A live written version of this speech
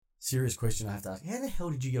serious question I have to ask. How the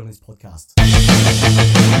hell did you get on this podcast?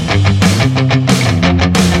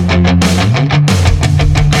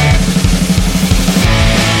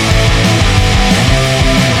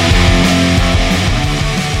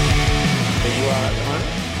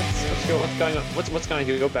 What's going on? What's going on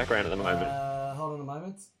with your background at the moment? Hold on a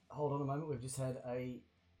moment. We've just had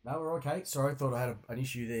No, we're okay. Sorry, I thought I had an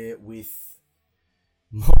issue there with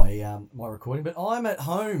my recording. But I'm at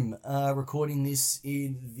home recording this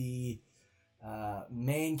in the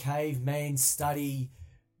man cave, man study,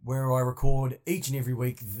 where I record each and every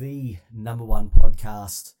week the number one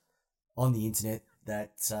podcast on the internet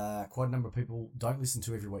that quite a number of people don't listen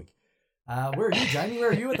to every week. Where are you, Jamie? Where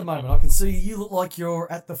are you at the moment? I can see you look like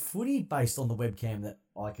you're at the footy based on the webcam that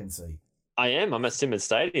I can see. I am. I'm at Simmons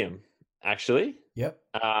Stadium, actually. Yep.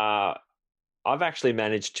 I've actually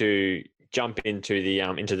managed to jump into the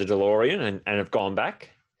DeLorean and have gone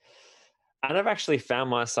back. And I've actually found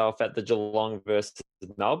myself at the Geelong versus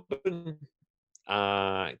Melbourne game.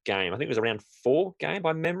 I think it was a round 4 game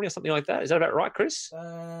by memory or something like that. Is that about right, Chris?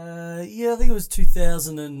 Yeah, I think it was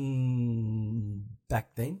 2000 and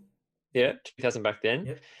back then. Yeah, 2000 back then.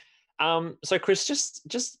 Yep. So Chris,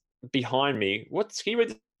 just behind me, can you read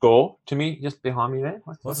the score to me? Just behind me there.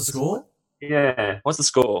 What's the score? Yeah. What's the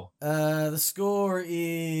score? The score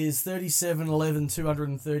is 37-11,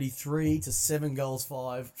 233 to 7 goals,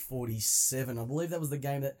 547. I believe that was the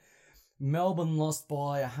game that Melbourne lost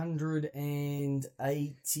by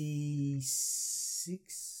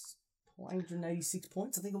 186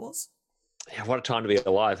 points, I think it was. Yeah, what a time to be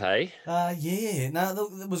alive, hey? Yeah. No,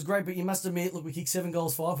 it was great, but you must admit, look, we kicked 7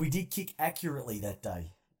 goals, 5. We did kick accurately that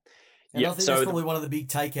day. And I think that's probably one of the big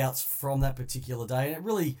takeouts from that particular day. And it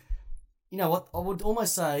really, you know what, I would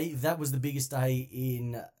almost say that was the biggest day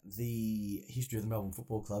in the history of the Melbourne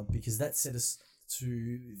Football Club, because that set us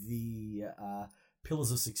to the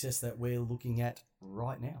pillars of success that we're looking at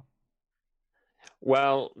right now.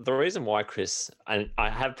 Well, the reason why, Chris, and I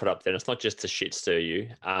have put up there, and it's not just to shit stir you,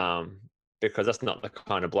 because that's not the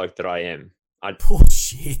kind of bloke that I am.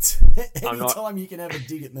 Bullshit. Anytime you can have a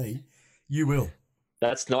dig at me, you will.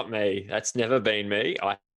 That's not me. That's never been me. I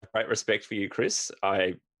have great respect for you, Chris.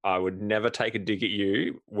 I would never take a dig at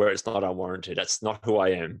you where it's not unwarranted. That's not who I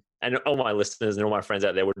am. And all my listeners and all my friends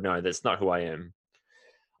out there would know that's not who I am.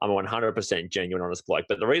 I'm a 100% genuine, honest bloke.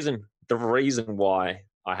 But the reason why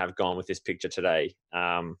I have gone with this picture today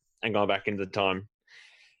and gone back into the time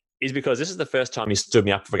is because this is the first time you stood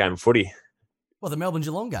me up for a game of footy. Well, the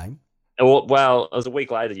Melbourne-Geelong game? Well, it was a week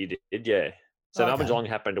later you did, yeah. So Okay. Melbourne-Geelong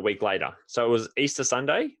happened a week later. So it was Easter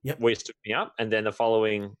Sunday where you stood me up, and then the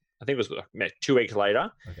following, I think it was 2 weeks later,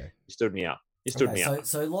 you stood me up. You stood me up.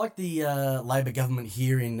 So like the Labor government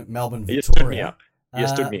here in Melbourne, Victoria. You stood me up. You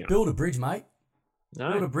stood me up. Build a bridge, mate.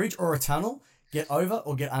 No. Build a bridge or a tunnel. Get over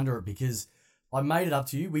or get under it, because I made it up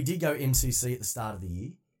to you. We did go MCC at the start of the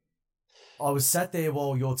year. I was sat there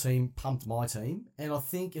while your team pumped my team, and I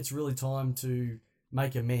think it's really time to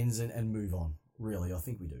make amends and move on. Really, I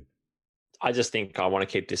think we do. I just think I want to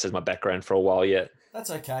keep this as my background for a while yet. That's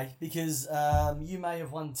okay, because you may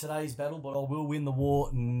have won today's battle, but I will win the war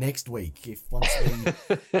next week once we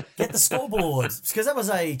get the scoreboards. Because that was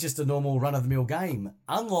just a normal run-of-the-mill game,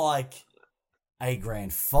 unlike a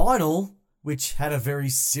grand final, which had a very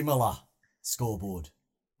similar scoreboard.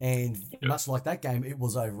 And much like that game, it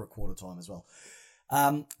was over at quarter time as well.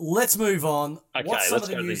 Let's move on. Okay, what's some of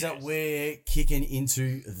the news that we're kicking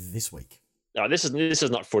into this week? No, this is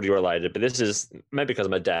not footy related, but this is maybe because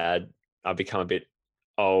I'm a dad. I've become a bit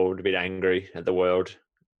old, a bit angry at the world,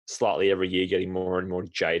 slightly every year getting more and more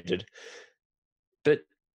jaded. But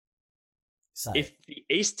if the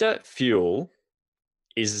Easter fuel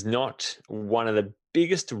is not one of the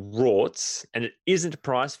biggest rorts and it isn't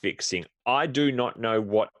price fixing, I do not know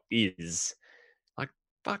what is. Like,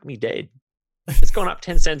 fuck me dead. It's gone up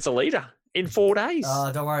 10 cents a litre in 4 days.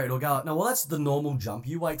 Don't worry, it'll go up. No, well, that's the normal jump.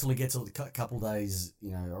 You wait till it gets a couple days,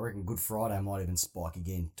 I reckon Good Friday might even spike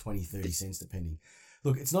again, 20, 30 cents depending.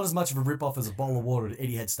 Look, it's not as much of a rip-off as a bowl of water at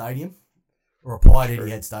Etihad Stadium or a pie at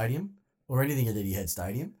Etihad Stadium or anything at Etihad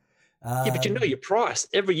Stadium. Yeah, but you know your price.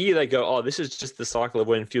 Every year they go, oh, this is just the cycle of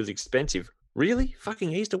when fuel's expensive. Really?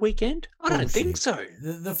 Fucking Easter weekend? I don't think so.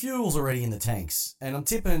 The fuel's already in the tanks, and I'm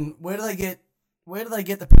tipping, where do they get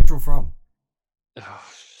the petrol from?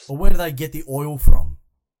 Or where do they get the oil from?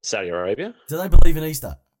 Saudi Arabia. Do they believe in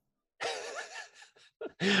Easter?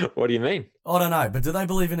 What do you mean? I don't know, but do they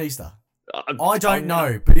believe in Easter? I don't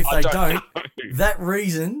know, but if they don't, that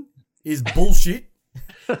reason is bullshit,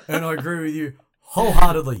 and I agree with you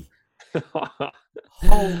wholeheartedly.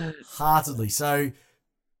 Wholeheartedly. So,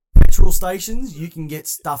 petrol stations, you can get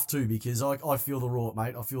stuff too, because I feel the rort,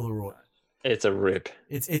 mate. I feel the rort. It's a rip.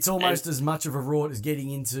 It's almost as much of a rort as getting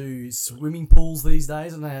into swimming pools these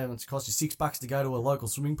days. I don't know how much it costs you $6 to go to a local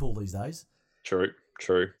swimming pool these days. True.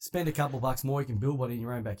 Spend a couple bucks more, you can build one in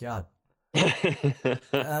your own backyard. All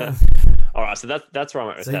right, so that's where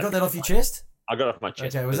I'm at with so you got that off your chest? I got it off my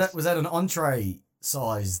chest. Okay, was that an entree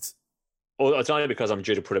sized? Well, it's only because I'm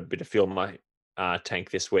due to put a bit of fuel in my tank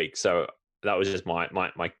this week, so that was just my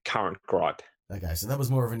current gripe. Okay, so that was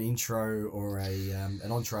more of an intro or an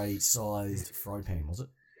entree sized fry pan, was it?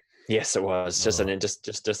 Yes, it was. Just a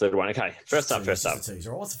little one. Okay, first up. All right,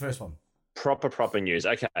 what's the first one? Proper news.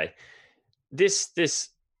 Okay, this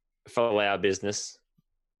Folau business,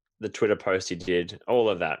 the Twitter post he did, all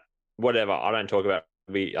of that, whatever. I don't talk about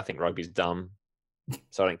rugby. I think rugby's dumb,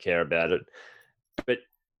 so I don't care about it. But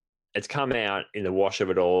it's come out in the wash of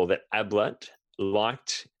it all that Ablett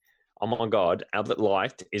liked. Oh my God, Ablett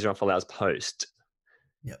liked Israel Folau's post.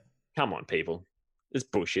 Yep. Come on, people. It's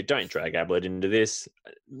bullshit. Don't drag Ablett into this.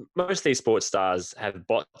 Most of these sports stars have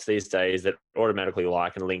bots these days that automatically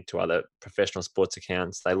like and link to other professional sports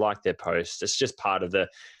accounts. They like their posts. It's just part of the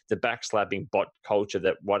backslapping bot culture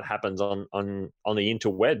that what happens on the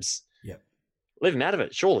interwebs. Yep. Leave them out of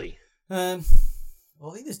it, surely. Well,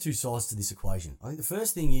 I think there's two sides to this equation. I think the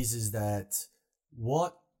first thing is that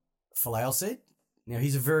what Folau said. Now,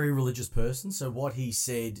 he's a very religious person, so what he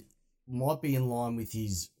said might be in line with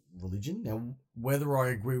his religion. Now, whether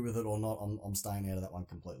I agree with it or not, I'm staying out of that one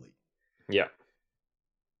completely. Yeah.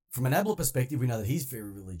 From an Ablett perspective, we know that he's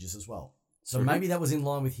very religious as well. So maybe that was in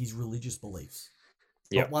line with his religious beliefs.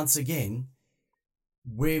 Yeah. But once again,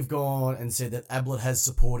 we've gone and said that Ablett has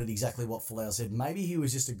supported exactly what Folau said. Maybe he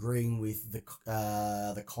was just agreeing with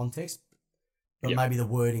the context, but maybe the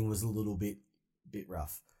wording was a little bit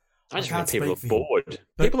rough. I just think people are bored.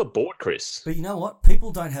 People are bored, Chris. But you know what?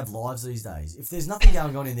 People don't have lives these days. If there's nothing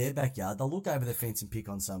going on in their backyard, they'll look over the fence and pick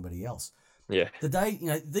on somebody else. Yeah. The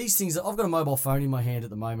day, these things, I've got a mobile phone in my hand at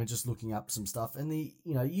the moment, just looking up some stuff, and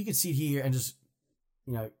you can sit here and just,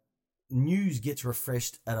 news gets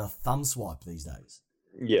refreshed at a thumb swipe these days.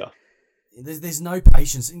 Yeah. There's no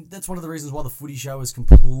patience. And that's one of the reasons why the footy show is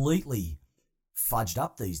completely fudged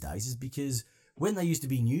up these days, is because when they used to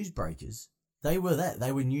be newsbreakers, they were that.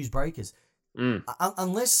 They were newsbreakers.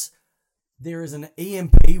 Unless there is an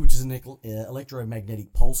EMP, which is an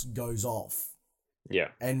electromagnetic pulse, goes off. Yeah.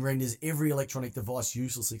 And renders every electronic device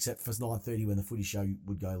useless except for 9:30 when the footy show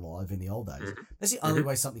would go live in the old days. That's the only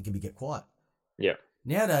way something can be kept quiet. Yeah.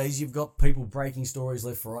 Nowadays, you've got people breaking stories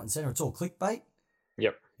left, right, and centre. It's all clickbait.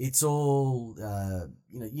 Yep. It's all,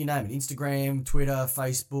 you name it. Instagram, Twitter,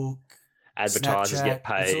 Facebook. Advertisers Snapchat, get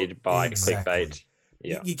paid by exactly. clickbait.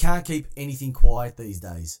 Yeah. You can't keep anything quiet these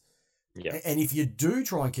days. Yeah. And if you do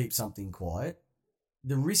try and keep something quiet,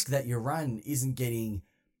 the risk that you run isn't getting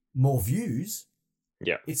more views.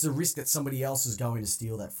 Yeah. It's the risk that somebody else is going to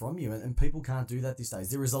steal that from you. And people can't do that these days.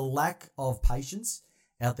 There is a lack of patience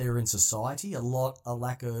out there in society, a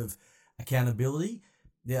lack of accountability.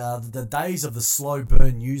 The days of the slow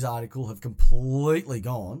burn news article have completely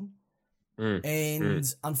gone.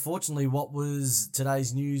 Unfortunately, what was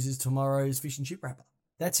today's news is tomorrow's fish and chip wrapper.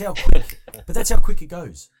 That's how quick it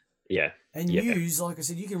goes. Yeah. And news, like I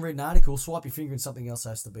said, you can read an article, swipe your finger, and something else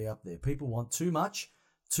has to be up there. People want too much,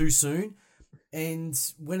 too soon, and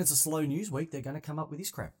when it's a slow news week, they're going to come up with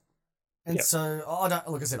this crap. And so,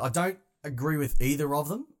 I don't agree with either of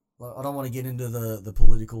them. I don't want to get into the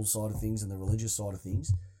political side of things and the religious side of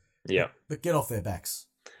things. Yeah. But get off their backs.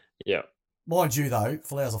 Yeah. Mind you, though,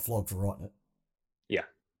 Folau's a flog for writing it. Yeah.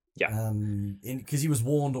 Yeah. Because he was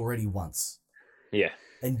warned already once. Yeah.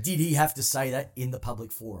 And did he have to say that in the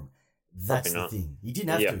public forum? That's the thing. He didn't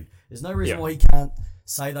have to. There's no reason why he can't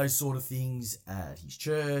say those sort of things at his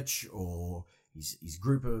church or his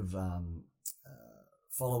group of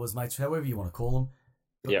followers, mates, however you want to call them.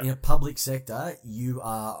 But in a public sector, you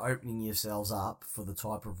are opening yourselves up for the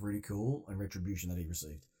type of ridicule and retribution that he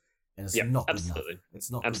received. And it's not good enough.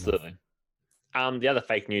 It's not good enough. The other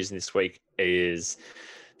fake news this week is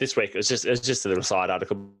this week. It's just a little side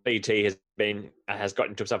article. BT has got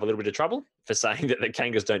into himself a little bit of trouble for saying that the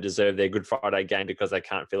Kangas don't deserve their Good Friday game because they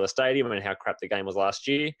can't fill a stadium and how crap the game was last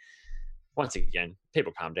year. Once again,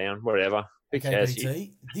 people calm down. Whatever. Who cares?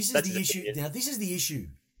 BT, this is the issue. Now, this is the issue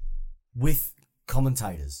with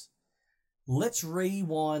commentators. Let's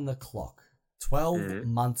rewind the clock 12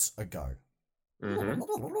 months ago.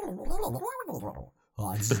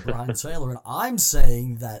 Hi, this is Brian Taylor, and I'm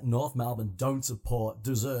saying that North Melbourne don't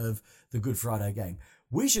deserve the Good Friday game.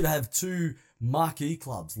 We should have two marquee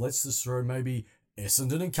clubs. Let's just throw maybe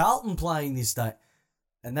Essendon and Carlton playing this day.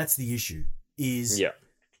 And that's the issue, is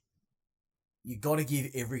you got to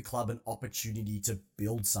give every club an opportunity to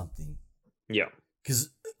build something. Yeah. Because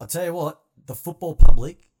I tell you what, the football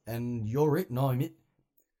public, and you're it and I'm it,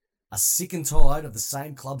 are sick and tired of the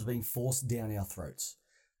same clubs being forced down our throats.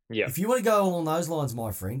 Yeah. If you want to go along those lines,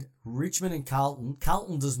 my friend, Richmond and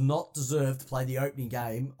Carlton does not deserve to play the opening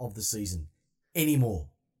game of the season anymore.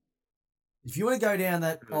 If you want to go down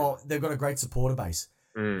that, they've got a great supporter base.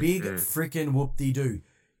 Big freaking whoop-de-doo.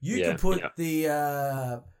 You can put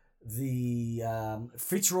the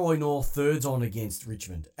Fitzroy North thirds on against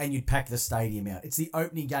Richmond and you'd pack the stadium out. It's the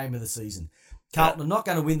opening game of the season. Carlton are not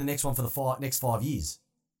going to win the next one for the next 5 years.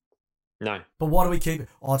 No. But why do we keep it?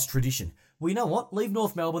 Oh, it's tradition. Well, you know what? Leave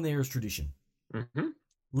North Melbourne there as tradition. Mm-hmm.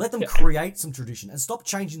 Let them create some tradition and stop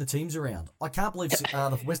changing the teams around. I can't believe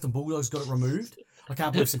the Western Bulldogs got it removed. I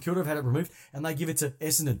can't believe St Kilda have had it removed and they give it to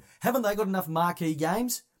Essendon. Haven't they got enough marquee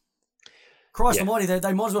games? Christ almighty,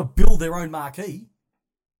 they might as well build their own marquee.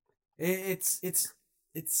 It shits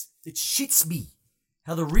me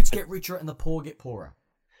how the rich get richer and the poor get poorer.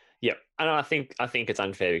 Yeah, and I think it's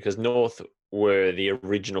unfair because North were the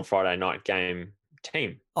original Friday night game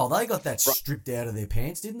team. Oh, they got that stripped out of their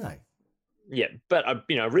pants, didn't they? Yeah, but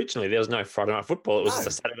originally there was no Friday night football. It was just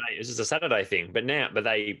a Saturday. It was just a Saturday thing. But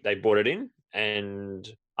they brought it in, and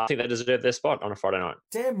I think they deserve their spot on a Friday night.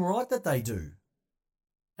 Damn right that they do.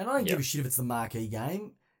 And I don't give a shit if it's the marquee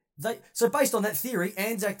game. So based on that theory,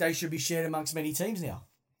 Anzac Day should be shared amongst many teams now.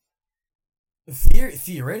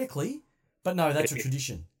 Theoretically, but no, that's a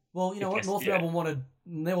tradition. Well, you know what? North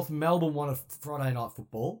Melbourne wanted Friday night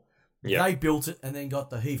football. Yep. They built it and then got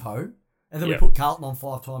the heave-ho. And then we put Carlton on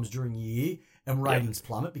 5 times during the year and ratings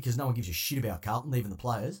plummet because no one gives a shit about Carlton, even the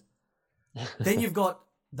players. Then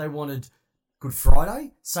they wanted Good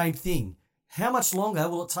Friday, same thing. How much longer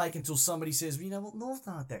will it take until somebody says, well, you know what, North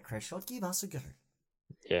aren't that crash shot, give us a go.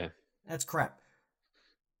 Yeah. That's crap.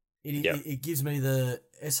 It gives me the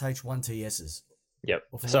SH1TSs. Yep.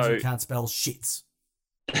 Or for those who can't spell, shits.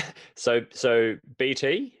 So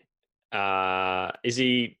BT, is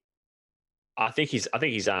he? I think he's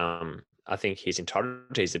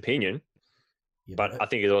entitled to his opinion, but I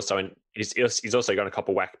think he's also got a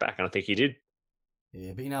couple whack back, and I think he did.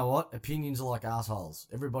 Yeah, but you know what? Opinions are like assholes.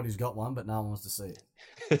 Everybody's got one, but no one wants to see it.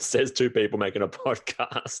 It says 2 people making a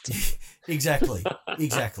podcast. Exactly.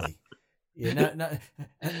 Yeah, no,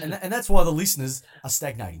 and that's why the listeners are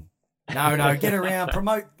stagnating. No, get around,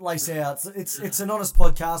 promote Lace Out. It's an honest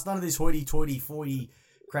podcast. None of this hoity-toity, foity,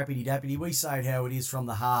 crappity-dappity. We say it how it is from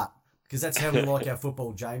the heart because that's how we like our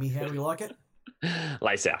football, Jamie. How do we like it?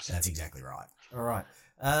 Lace Out. That's exactly right. All right.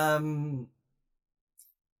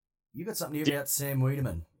 You got something here about Sam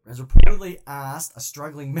Wiedemann. Has reportedly asked a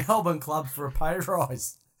struggling Melbourne club for a pay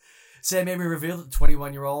rise. Sam Wiedemann revealed that the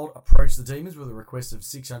 21-year-old approached the Demons with a request of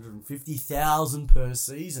 $650,000 per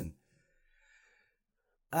season.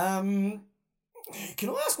 Can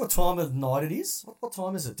I ask what time of night it is? What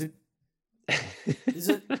time is it? Is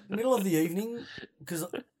it middle of the evening? Because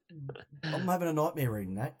I'm having a nightmare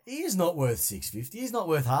reading that. He is not worth $650. He's not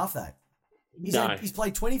worth half that. He's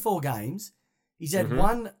played 24 games. He's had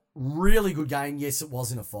one really good game. Yes, it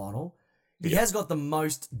was in a final. He has got the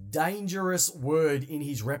most dangerous word in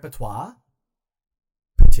his repertoire.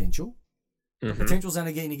 Potential. Potential's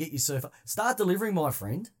only going to get you surfer. Start delivering, my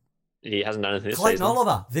friend. He hasn't done anything this Clayton season.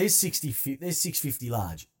 Oliver, there's 650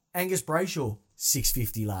 large. Angus Brayshaw,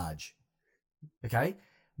 650 large. Okay?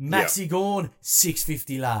 Maxi Gawn,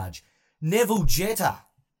 650 large. Neville Jetta.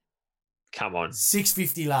 Come on.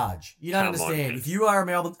 650 large. You don't understand. If you are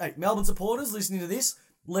a Melbourne supporters listening to this,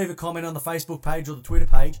 leave a comment on the Facebook page or the Twitter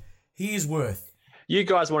page. He is worth. You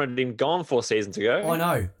guys wanted him gone 4 seasons ago. I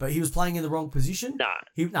know, but he was playing in the wrong position.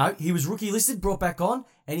 He was rookie listed, brought back on,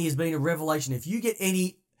 and he has been a revelation. If you get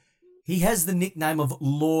any... He has the nickname of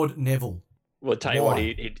Lord Neville. Well, tell you what,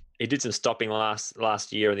 he did some stopping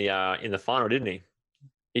last year in the final, didn't he?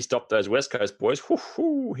 He stopped those West Coast boys.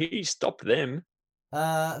 He stopped them.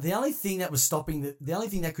 The only thing that was stopping the only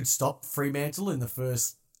thing that could stop Fremantle in the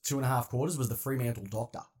first 2.5 quarters was the Fremantle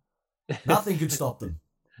doctor. Nothing could stop them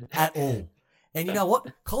at all. And you know what?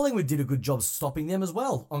 Collingwood did a good job stopping them as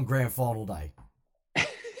well on grand final day.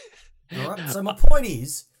 All right. So my point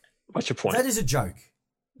is, what's your point? That is a joke.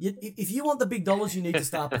 If you want the big dollars, you need to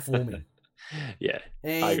start performing. Yeah.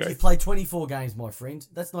 And you've played 24 games, my friend.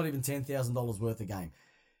 That's not even $10,000 worth a game.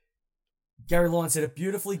 Gary Lyon said it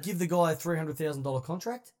beautifully. Give the guy a $300,000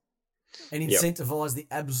 contract and incentivise the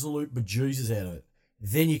absolute bejesus out of it.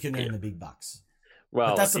 Then you can earn the big bucks. Well,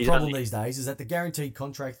 but that's the problem these days, is that the guaranteed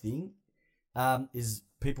contract thing is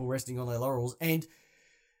people resting on their laurels. And,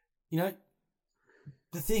 you know,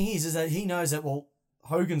 the thing is that he knows that, well,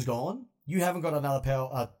 Hogan's gone. You haven't got another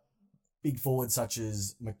big forwards such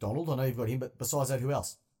as McDonald. I know you've got him, but besides that, who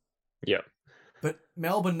else? Yeah. But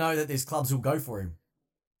Melbourne know that there's clubs who'll go for him.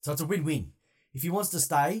 So it's a win-win. If he wants to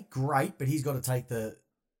stay, great, but he's got to take the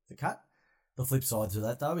cut. The flip side to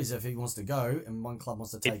that, though, is if he wants to go and one club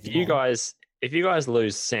wants to take him on. If you guys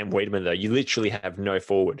lose Sam Wiedemann, though, you literally have no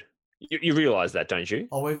forward. You realise that, don't you?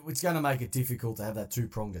 Oh, it's going to make it difficult to have that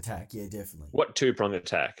two-pronged attack. Yeah, definitely. What two-pronged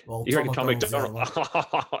attack? Well, you reckon Tom McDonald?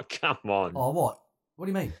 Oh, come on. Oh, what? What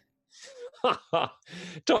do you mean?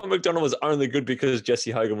 Tom McDonald was only good because Jesse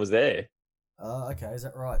Hogan was there. Okay, is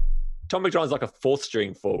that right? Tom McDonald's like a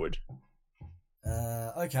fourth-string forward.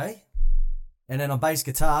 Okay. And then on bass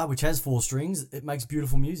guitar, which has 4 strings, it makes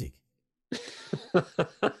beautiful music.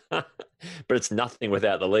 But it's nothing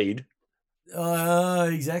without the lead.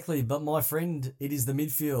 Exactly. But my friend, it is the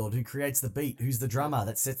midfield who creates the beat, who's the drummer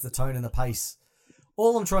that sets the tone and the pace.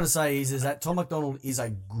 All I'm trying to say is that Tom McDonald is a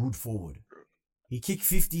good forward. He kicked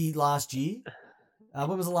 50 last year.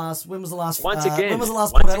 When was the last Port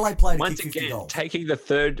Adelaide player to kick 50 goals? Taking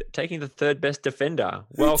the third best defender.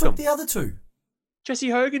 Who took the other 2? Jesse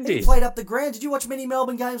Hogan did. He played up the ground. Did you watch many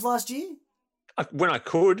Melbourne games last year? When I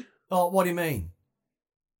could. Oh, what do you mean?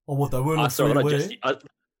 Or what they weren't? I saw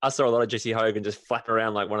a lot of Jesse Hogan just flapping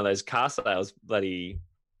around like one of those car sales bloody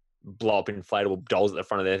blow up inflatable dolls at the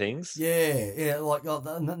front of their things. Yeah, like they were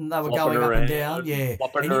going up and down. Yeah,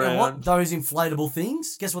 and you know what? Those inflatable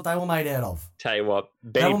things, guess what they were made out of? Tell you what,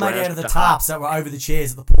 they were made out of the tarps that were over the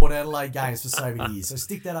chairs at the Port Adelaide games for so many years. So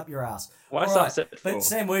stick that up your ass. But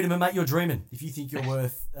Sam Wiedemann, mate, you're dreaming if you think you're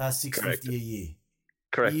worth $650 a year.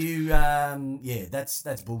 Correct.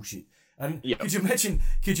 That's bullshit. And could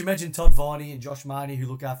you imagine Todd Viney and Josh Marnie who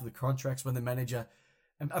look after the contracts when the manager,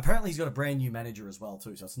 and apparently he's got a brand new manager as well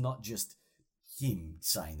too, so it's not just him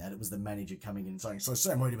saying that, it was the manager coming in and saying, so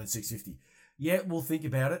Sam Wiedemann $650. Yeah, we'll think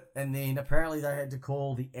about it. And then apparently they had to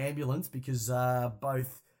call the ambulance because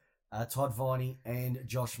both Todd Viney and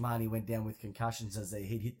Josh Marnie went down with concussions as their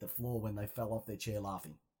head hit the floor when they fell off their chair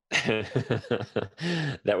laughing.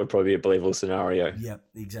 That would probably be a believable scenario. Yep,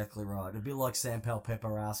 exactly right. It'd be like Sam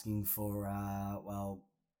Pepper asking for,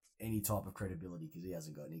 any type of credibility because he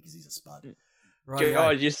hasn't got any because he's a spud. Right,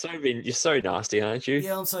 God, you're so nasty, aren't you?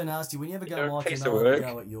 Yeah, I'm so nasty. When you ever go Mike and I'll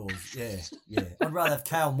go at yours. Yeah. I'd rather have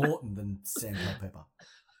Cal Morton than Sam Pepper.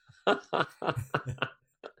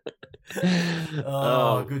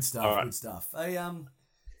 Good stuff. Right. Good stuff. Hey,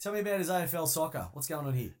 tell me about his AFL soccer. What's going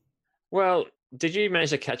on here? Well, did you manage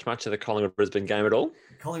to catch much of the Collingwood-Brisbane game at all?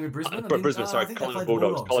 Collingwood-Brisbane? Collingwood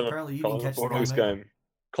Bulldogs. Apparently you didn't catch the Bulldogs game.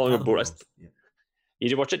 Collingwood Bulldogs. Yeah. You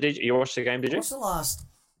did watch it? Did you watch the game? Did you? I watched the last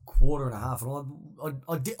quarter and a half, and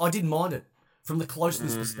I didn't mind it from the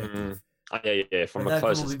closeness perspective. Yeah. From the closeness.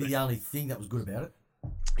 That'd probably be the only thing that was good about it.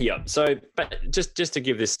 Yeah. So, but just to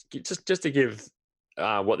give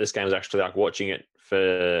what this game is actually like, watching it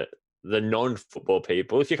for the non-football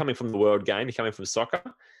people. If you're coming from the world game, you're coming from soccer.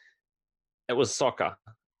 It was soccer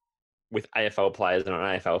with AFL players and an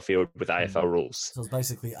AFL field with AFL rules. So it's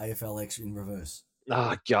basically AFL X in reverse.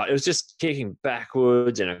 Oh, God. It was just kicking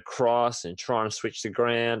backwards and across and trying to switch the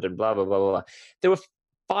ground and blah, blah, blah, blah. There were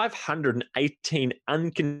 518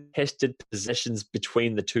 uncontested possessions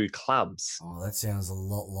between the two clubs. Oh, that sounds a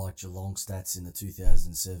lot like Geelong stats in the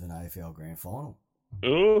 2007 AFL Grand Final.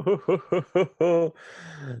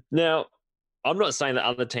 Now, I'm not saying that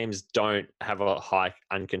other teams don't have a high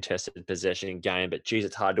uncontested possession game, but geez,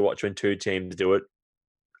 it's hard to watch when two teams do it.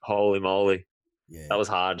 Holy moly. Yeah. That was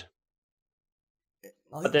hard.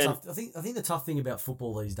 I think the tough thing about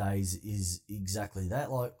football these days is exactly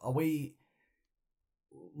that. Like,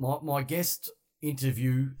 my guest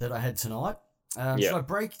interview that I had tonight, should I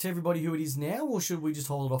break to everybody who it is now, or should we just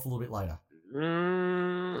hold it off a little bit later?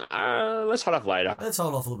 Let's hold off later. Let's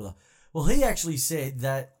hold off a little bit. Well, he actually said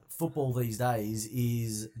that football these days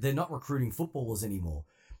is they're not recruiting footballers anymore.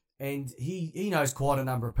 And he knows quite a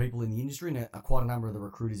number of people in the industry and quite a number of the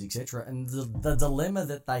recruiters, etc. And the dilemma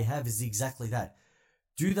that they have is exactly that.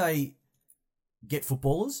 Do they get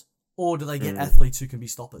footballers or do they get athletes who can be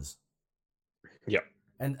stoppers? Yep.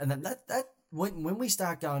 And then that when we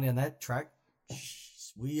start going down that track,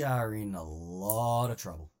 we are in a lot of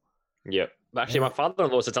trouble. Yep. Actually, my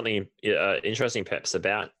father-in-law said something interesting, Peps,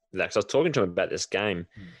 about that. Because I was talking to him about this game,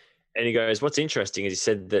 and he goes, "What's interesting is he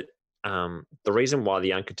said that the reason why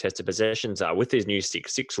the uncontested possessions are with these new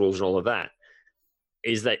 6-6 rules and all of that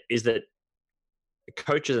is that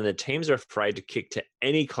coaches and the teams are afraid to kick to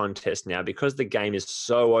any contest now because the game is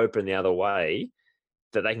so open the other way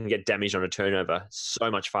that they can get damaged on a turnover so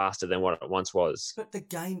much faster than what it once was." But the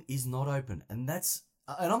game is not open, and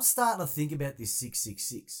I'm starting to think about this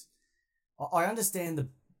 6-6-6. I understand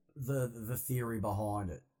the theory behind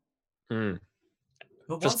it, Mm.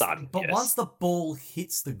 But For starting, yes. once the ball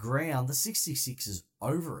hits the ground, the 666 is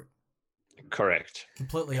over it. Correct.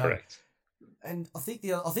 Completely Correct. over. And I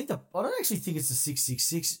don't actually think it's the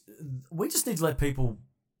 666. We just need to let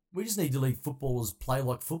leave footballers play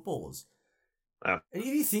like footballers. Oh. And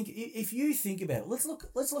if you think about it, let's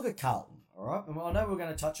look at Carlton. All right, and I know we're going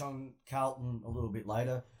to touch on Carlton a little bit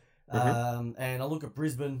later. And I look at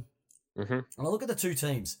Brisbane, and I look at the two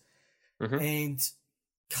teams, and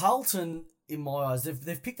Carlton, in my eyes,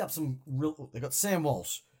 they've picked up some real. They've got Sam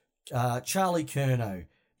Walsh, Charlie Curnow,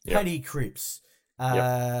 Paddy Cripps,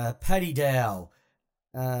 Paddy Dow,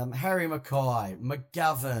 Harry Mackay,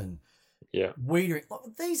 McGovern, Wiedering.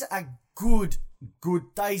 These are good.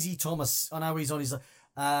 Daisy Thomas, I know he's on his.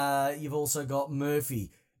 You've also got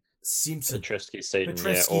Murphy, Simpson, Petrescu, Seaton,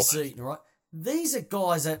 Seaton, right? These are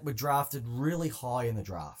guys that were drafted really high in the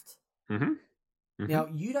draft. Now,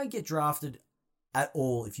 you don't get drafted at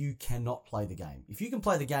all if you cannot play the game. If you can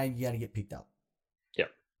play the game, you're going to get picked up. Yeah.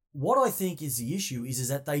 What I think is the issue is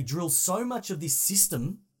that they drill so much of this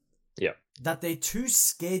system that they're too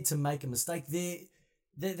scared to make a mistake.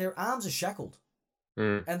 Their arms are shackled.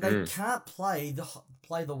 And they can't play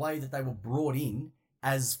the way that they were brought in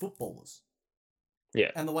as footballers.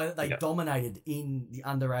 Yeah. And the way that they dominated in the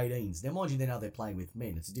under-18s. Now, mind you, now they're playing with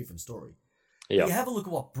men. It's a different story. Yeah. You have a look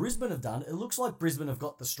at what Brisbane have done. It looks like Brisbane have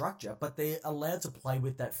got the structure, but they're allowed to play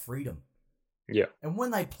with that freedom. Yeah. And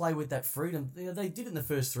when they play with that freedom, they did it in the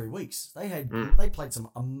first 3 weeks. They played some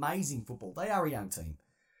amazing football. They are a young team.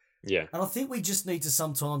 Yeah. And I think we just need to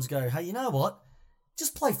sometimes go, hey, you know what?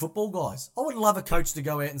 Just play football, guys. I would love a coach to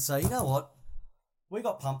go out and say, you know what? We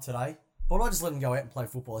got pumped today, but I just let them go out and play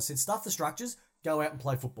football. I said, stuff the structures, go out and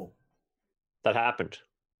play football. That happened.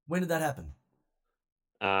 When did that happen?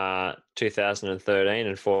 2013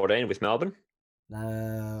 and 14 with Melbourne.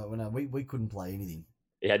 No, we couldn't play anything.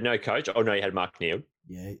 You had no coach? Oh, no, you had Mark Neal.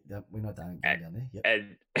 Yeah, we're not down there. Yep.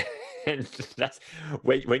 And that's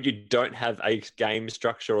when you don't have a game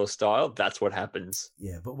structure or style, that's what happens.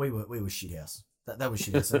 Yeah, but we were shithouse. That was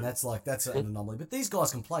shithouse, and that's an anomaly. But these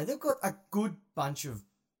guys can play. They've got a good bunch of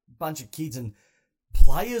kids and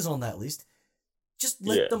players on that list. Just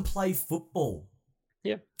let them play football.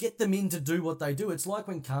 Yeah. Get them in to do what they do. It's like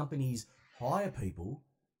when companies hire people,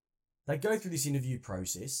 they go through this interview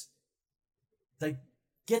process, they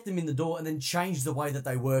get them in the door and then change the way that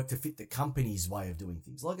they work to fit the company's way of doing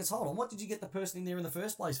things. Like, hold on, what did you get the person in there in the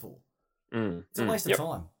first place for? It's a waste of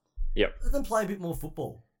time. Yep. Let them play a bit more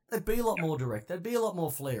football. They'd be a lot more direct. They'd be a lot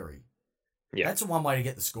more flary. Yeah. That's one way to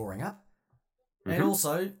get the scoring up. And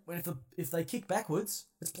also, if they kick backwards,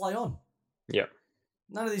 let's play on. Yeah.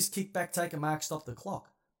 None of this kick back, take a mark, stop the clock.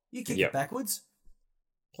 You kick it backwards,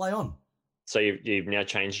 play on. So you've now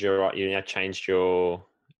changed your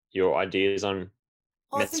ideas on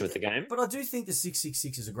messing with the game. But I do think the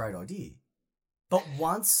 666 is a great idea. But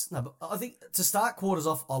I think to start quarters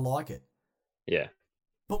off, I like it. Yeah.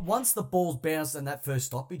 But once the ball's bounced and that first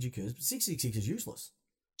stoppage occurs, 666 is useless.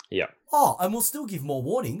 Yeah. Oh, and we'll still give more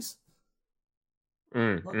warnings.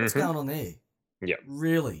 What's going on there? Yeah.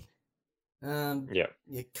 Really?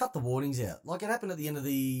 Cut the warnings out. Like it happened at the end of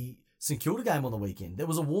the St Kilda game on the weekend. There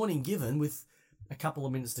was a warning given with a couple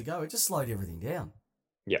of minutes to go. It just slowed everything down.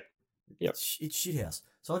 Yeah. Yep. It's shithouse.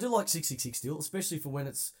 So I do like 666 still, especially for when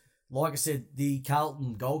it's, like I said, the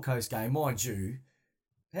Carlton Gold Coast game, mind you.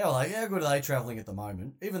 How good are they travelling at the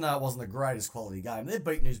moment? Even though it wasn't the greatest quality game, they're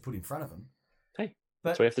beating who's put in front of them. Hey,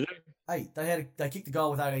 that's what you have to do. Hey, they kicked the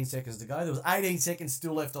goal with 18 seconds to go. There was 18 seconds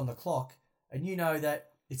still left on the clock, and you know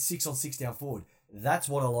that it's 6-on-6 down forward. That's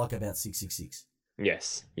what I like about 666.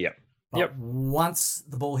 Yes. Yep. But once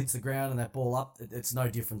the ball hits the ground and that ball up, it's no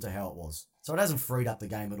different to how it was. So it hasn't freed up the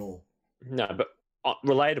game at all. No, but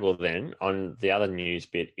relatable then on the other news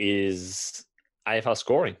bit is AFL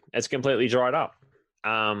scoring. It's completely dried up.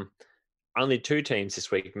 Only 2 teams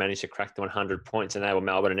this week managed to crack the 100 points, and they were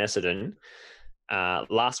Melbourne and Essendon.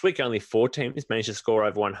 Last week, only 4 teams managed to score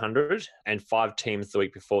over 100, and 5 teams the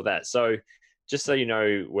week before that. So just so you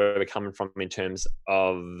know where we're coming from in terms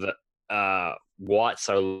of White.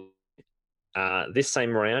 So this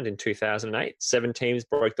same round in 2008, 7 teams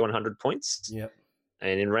broke the 100 points. Yep.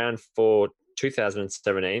 And in round 4,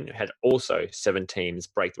 2017, had also 7 teams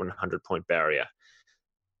break the 100-point barrier.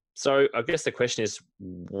 So I guess the question is,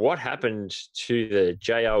 what happened to the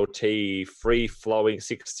JLT free-flowing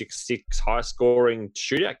 666 high-scoring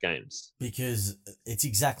shootout games? Because it's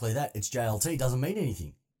exactly that. It's JLT. Doesn't mean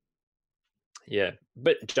anything. Yeah.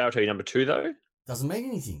 But JLT number 2, though? Doesn't mean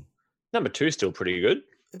anything. Number 2 is still pretty good.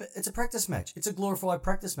 But it's a practice match. It's a glorified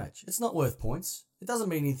practice match. It's not worth points. It doesn't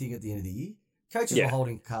mean anything at the end of the year. Coaches were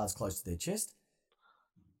holding cards close to their chest.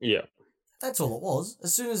 Yeah. That's all it was.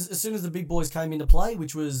 As soon as the big boys came into play,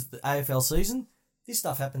 which was the AFL season, this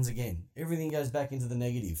stuff happens again. Everything goes back into the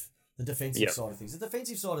negative, the defensive side of things. The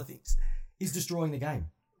defensive side of things is destroying the game.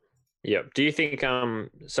 Yeah. Do you think?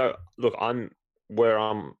 So look, where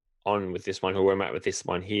I'm on with this one, or where I'm at with this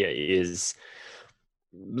one here is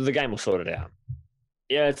the game will sort it out.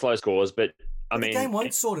 Yeah, it's low scores, but the game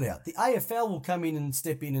won't sort it out. The AFL will come in and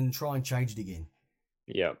step in and try and change it again.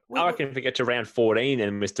 Yeah. I reckon if we get to round 14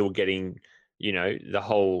 and we're still getting, the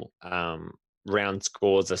whole round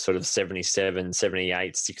scores are sort of 77,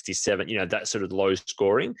 78, 67, that sort of low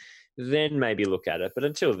scoring, then maybe look at it. But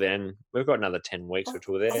until then, we've got another 10 weeks or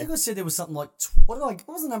two there. I think I said there was something like, what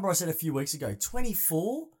was the number I said a few weeks ago?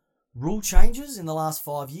 24 rule changes in the last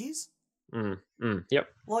 5 years? Yep.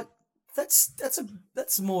 Like,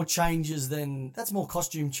 that's more changes that's more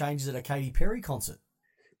costume changes at a Katy Perry concert.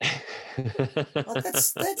 Like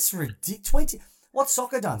that's ridiculous. What's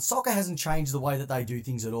soccer done? Soccer hasn't changed the way that they do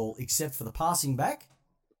things at all, except for the passing back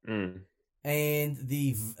and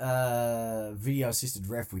the video assisted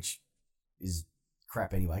ref, which is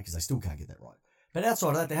crap anyway because they still can't get that right. But outside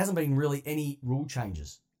of that, there hasn't been really any rule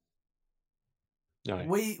changes. No.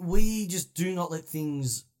 We just do not let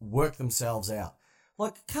things work themselves out.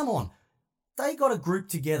 Like, come on. They got a group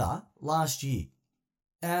together last year.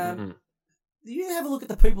 You have a look at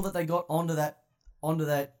the people that they got onto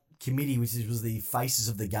that committee, which was the faces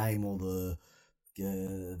of the game or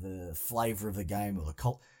the flavour of the game or the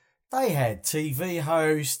cult. They had TV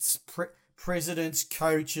hosts, presidents,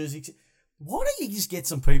 coaches. Why don't you just get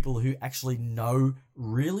some people who actually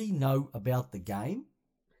really know about the game?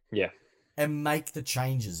 Yeah. And make the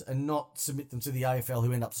changes and not submit them to the AFL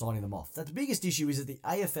who end up signing them off. The biggest issue is that the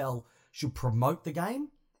AFL should promote the game,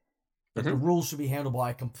 but the rules should be handled by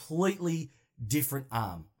a completely different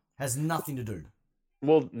arm. Has nothing to do.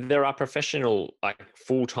 Well, there are professional,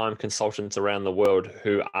 full-time consultants around the world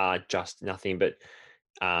who are just nothing but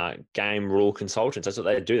game rule consultants. That's what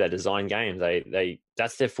they do. They design games.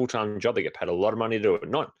 That's their full-time job. They get paid a lot of money to do it.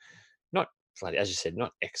 Not like, as you said,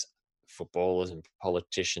 not ex-footballers and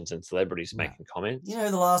politicians and celebrities making comments.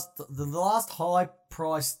 The last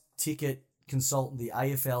high-priced ticket consultant the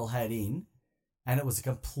AFL had in, and it was a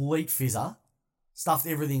complete fizzer, stuffed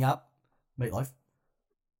everything up. Meatloaf.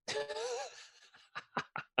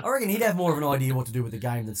 I reckon he'd have more of an idea what to do with the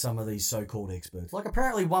game than some of these so-called experts. Like,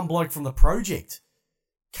 apparently one bloke from the project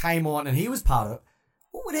came on and he was part of it.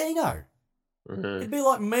 What would he know? It'd be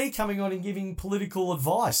like me coming on and giving political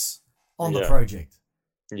advice on the project.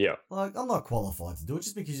 Yeah. Like, I'm not qualified to do it.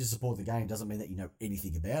 Just because you support the game doesn't mean that you know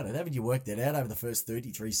anything about it. Haven't you worked that out over the first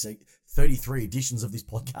 33 editions of this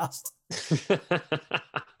podcast?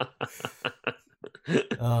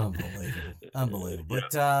 Unbelievable.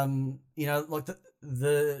 But like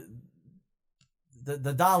the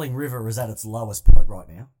Darling River is at its lowest point right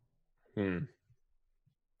now.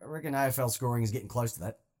 I reckon AFL scoring is getting close to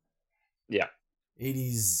that. Yeah, it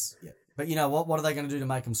is. Yeah, but you know what? What are they going to do to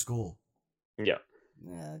make them score? Yeah,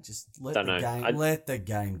 just let the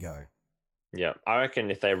game go. Yeah, I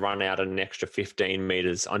reckon if they run out an extra 15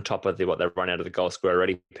 meters on top of what they run out of the goal square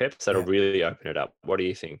already, Peps, that'll really open it up. What do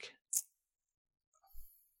you think?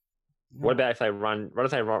 No. What about if they run? What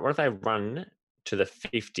if they run to the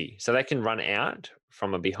 50? So they can run out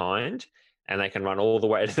from a behind, and they can run all the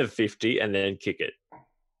way to the 50 and then kick it.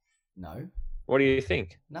 No. What do you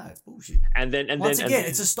think? No, it's bullshit. Once again,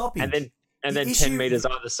 it's a stoppage. And then 10 metres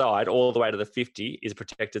either side, all the way to the 50 is a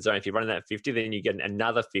protected zone. If you run in that 50, then you get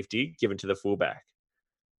another 50 given to the fullback.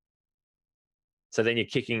 So then you're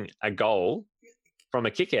kicking a goal from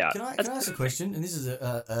a kick out. Can I ask a question? And this is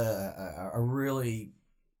a really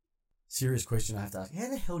serious question I have to ask. How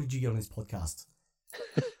the hell did you get on this podcast?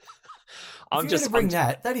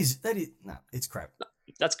 That is no, it's crap.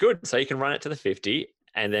 That's good. So you can run it to the 50,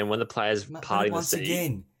 and then when the players party the seat. Once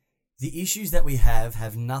again, the issues that we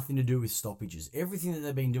have nothing to do with stoppages. Everything that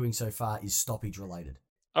they've been doing so far is stoppage related.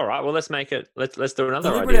 All right, well, let's make it. Let's do another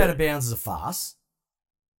Deliberate out of bounds is a farce.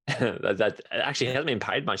 that actually hasn't been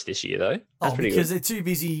paid much this year, though. That's because they're too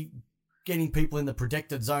busy getting people in the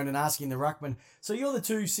protected zone and asking the ruckman. So you're the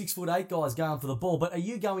 2 6'8" guys going for the ball, but are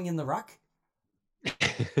you going in the ruck?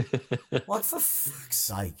 Like, for fuck's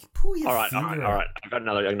sake, pull your finger out. All right. I've got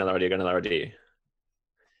another idea.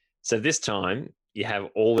 So this time you have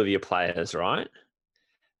all of your players, right?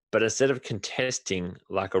 But instead of contesting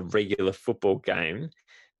like a regular football game,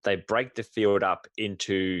 they break the field up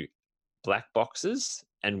into black boxes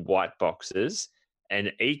and white boxes,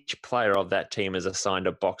 and each player of that team is assigned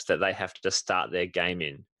a box that they have to start their game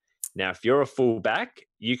in. Now, if you're a fullback,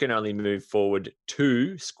 you can only move forward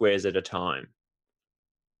 2 squares at a time.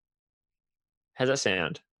 How's that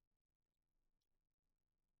sound?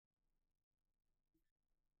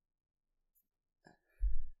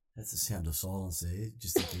 That's the sound of silence there.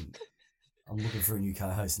 Just thinking, I'm looking for a new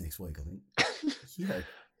co-host next week, I think. Yeah.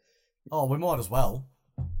 Oh, we might as well.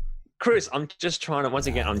 Chris, I'm just trying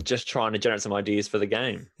to generate some ideas for the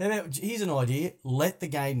game. Here's an idea. Let the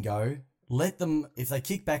game go. Let them, if they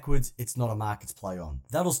kick backwards, it's not a markets play on.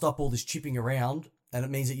 That'll stop all this chipping around, and it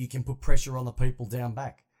means that you can put pressure on the people down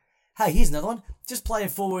back. Hey, here's another one. Just play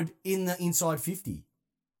it forward in the inside 50.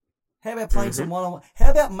 How about playing some one-on-one?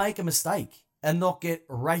 How about make a mistake and not get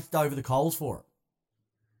raked over the coals for it?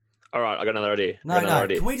 All right, I got another idea. No.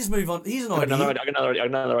 Can we just move on? Here's an idea. I got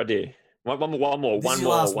another idea. One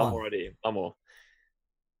more idea. One more.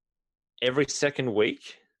 Every second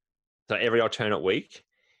week, so every alternate week,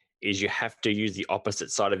 is you have to use the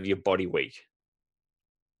opposite side of your body week.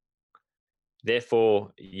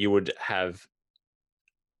 Therefore, you would have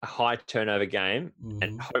a high turnover game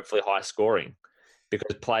and hopefully high scoring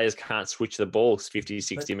because players can't switch the ball 50,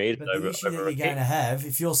 60 metres over. But the issue that you're going to have,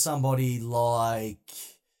 if you're somebody like,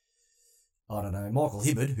 I don't know, Michael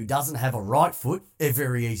Hibberd, who doesn't have a right foot, it's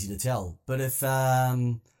very easy to tell. But if,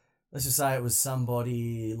 let's just say it was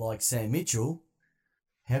somebody like Sam Mitchell,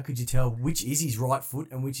 how could you tell which is his right foot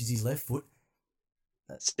and which is his left foot?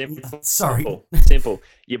 Simple.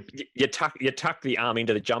 You tuck the arm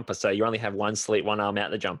into the jumper, so you only have one arm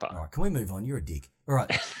out the jumper. All right, can we move on? You're a dick. All right.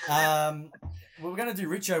 We're going to do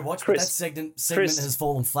Richo Watch, but that segment has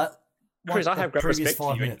fallen flat. Chris, I have great respect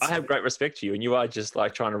for you. I have great respect for you, and you are just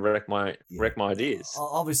like trying to wreck my ideas.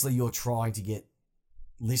 Obviously, you're trying to get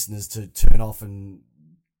listeners to turn off and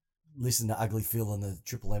listen to Ugly Phil and the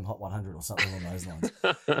Triple M Hot 100 or something along those lines.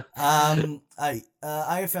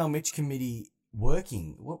 AFL Mitch Committee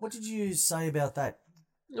working. What did you say about that?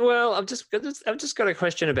 Well, I've just got a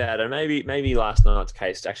question about it. Maybe last night's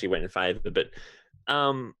case actually went in favour, but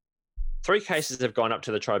 3 cases have gone up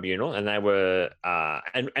to the tribunal, and they were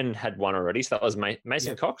and had one already. So that was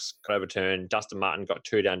Mason Cox got overturned, Dustin Martin got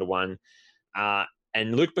 2 down to 1,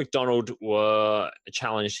 and Luke McDonald were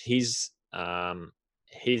challenged his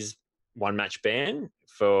one match ban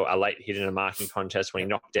for a late hit in a marking contest when he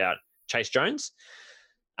knocked out Chase Jones.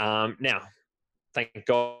 Now, thank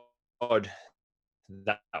God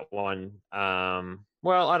that one.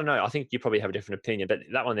 Well, I don't know. I think you probably have a different opinion, but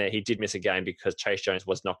that one there, he did miss a game because Chase Jones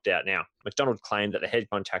was knocked out. Now, McDonald claimed that the head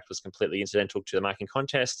contact was completely incidental to the marking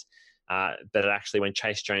contest, but actually when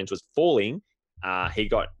Chase Jones was falling, he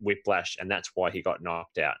got whiplash, and that's why he got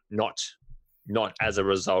knocked out, not as a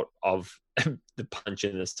result of the punch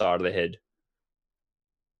in the side of the head.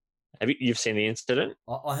 You've seen the incident?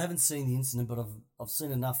 I haven't seen the incident, but I've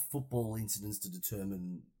seen enough football incidents to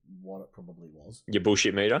determine what it probably was. Your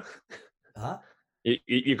bullshit meter? Huh?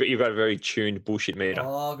 You've got a very tuned bullshit meter.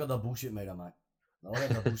 Oh, I've got the bullshit meter, mate. I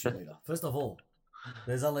have the bullshit meter. First of all,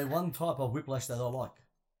 there's only one type of whiplash that I like,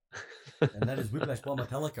 and that is Whiplash by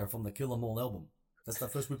Metallica from the Kill 'Em All album. That's the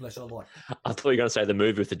first whiplash I like. I thought you were going to say the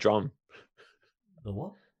movie with the drum. The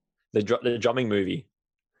what? The drumming movie.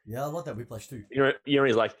 Yeah, I like that whiplash too.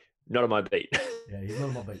 He's like, not on my beat. Yeah, he's not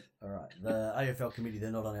on my beat. All right. The AFL committee,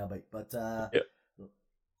 they're not on our beat. But I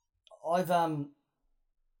have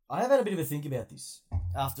had a bit of a think about this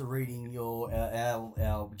after reading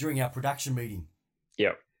our during our production meeting.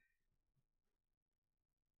 Yeah.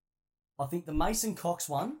 I think the Mason Cox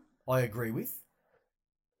one, I agree with.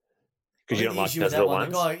 Because you don't like those little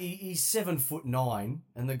ones? The guy, he's 7'9",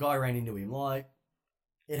 and the guy ran into him. Like,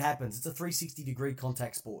 it happens. It's a 360-degree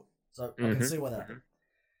contact sport. So I can see why that happened.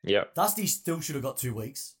 Yeah. Dusty still should have got 2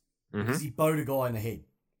 weeks because he bowed a guy in the head.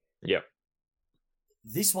 Yeah.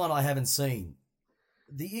 This one I haven't seen.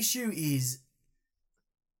 The issue is,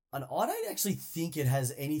 and I don't actually think it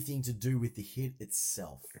has anything to do with the hit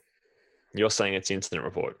itself. You're saying it's incident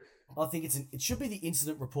report. I think it should be the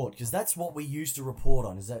incident report because that's what we used to report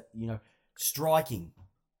on, is that, striking.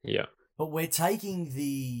 Yeah. But we're taking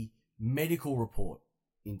the medical report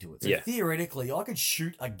into it. So theoretically, I could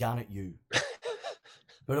shoot a gun at you.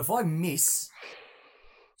 But if I miss,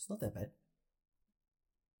 it's not that bad.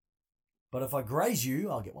 But if I graze you,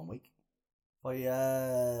 I'll get 1 week. If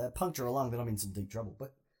I puncture a lung, then I'm in some deep trouble.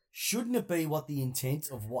 But shouldn't it be what the intent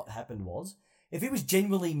of what happened was? If he was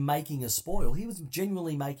genuinely making a spoil, he was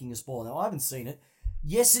genuinely making a spoil. Now, I haven't seen it.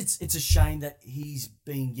 Yes, it's a shame that he's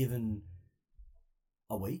been given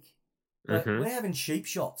a week. But we're having cheap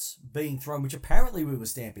shots being thrown, which apparently we were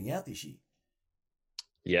stamping out this year.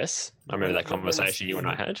 Yes, I remember that conversation you and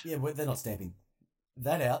I had. Yeah, they're not stamping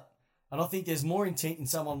that out. And I think there's more intent in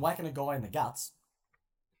someone whacking a guy in the guts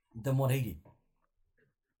than what he did.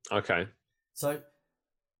 Okay. So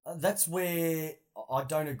that's where I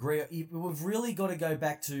don't agree. We've really got to go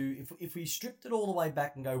back to, if we stripped it all the way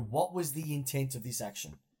back and go, what was the intent of this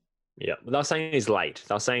action? Yeah. They were saying he's late.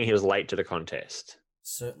 They were saying he was late to the contest.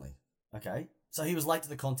 Certainly. Okay. So he was late to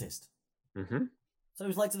the contest. Mm-hmm. So he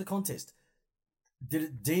was late to the contest. Did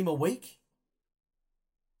it deem a week?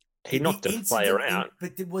 He knocked a player out.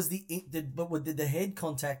 But did the head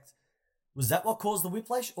contact? Was that what caused the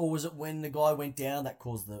whiplash, or was it when the guy went down that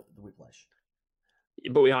caused the whiplash?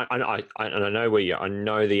 But I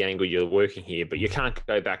know the angle you're working here, but you can't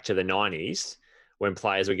go back to the 90s when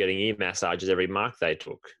players were getting ear massages every mark they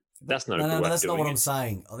took. That's not No, that's not what I'm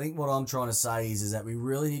saying. I think what I'm trying to say is that we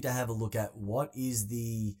really need to have a look at what is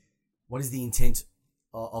the intent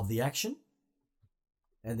of the action,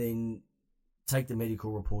 and then take the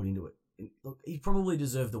medical report into it. And look, he probably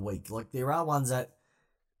deserved a week. Like, there are ones that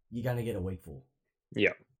you're going to get a week for.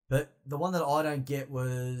 Yeah. But the one that I don't get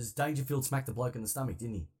was Dangerfield smacked the bloke in the stomach,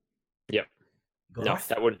 didn't he? Yep. Got no, off?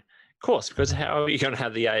 that would, of course, because how are you going to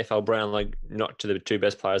have the AFL Brown like not to the two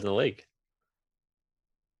best players in the league?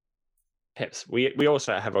 Peps, we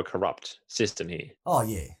also have a corrupt system here. Oh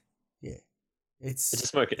yeah. It's a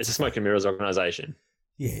smoke and mirrors organisation.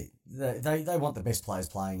 Yeah, they want the best players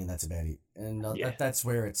playing, and that's about it. And that's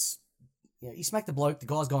where it's. You smack the bloke, the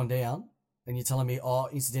guy's gone down, and you're telling me,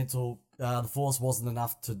 incidental, the force wasn't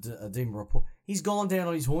enough to deem a report. He's gone down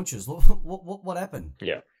on his haunches. What happened?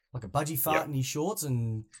 Yeah, like a budgie fart in his shorts,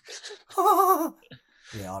 and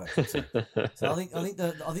yeah, I don't think so. So I think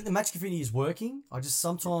the match committee is working. I just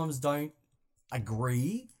sometimes don't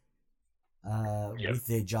agree with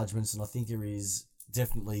their judgments, and I think there is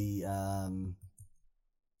definitely a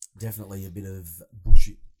bit of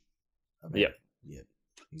bullshit. Yeah,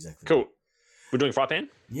 exactly. Cool. We're doing fry pan?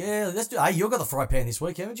 Yeah, let's do. Hey, you've got the fry pan this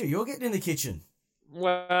week, haven't you? You're getting in the kitchen.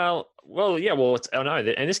 Well, yeah. Well, I know,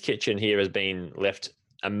 and this kitchen here has been left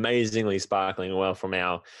amazingly sparkling well from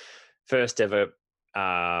our first ever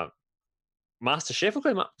Master Chef. What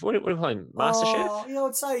do you call him? Master Chef? Yeah,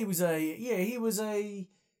 I'd say he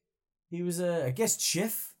was a guest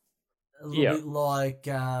chef. A little bit like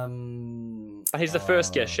he's the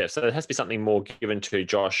first guest chef, so there has to be something more given to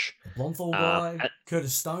Josh. Blomthal guy,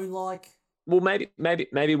 Curtis Stone like. Well,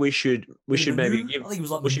 maybe we should maybe give. I think it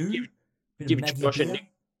was like give Josh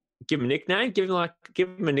give him a nickname. Give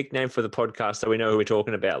him a nickname for the podcast so we know who we're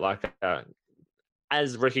talking about. Like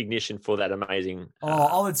as recognition for that amazing.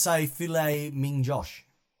 I would say Filet Mignosh.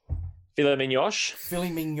 Filet Mignosh. Filet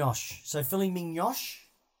Mignosh. So Filet Mignosh.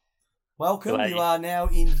 Welcome. You are now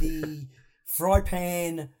in the fry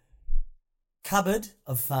pan cupboard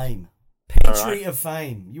of fame. Pantry of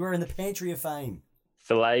fame. You are in the pantry of fame.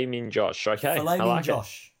 Filet Mignosh. Okay. Filet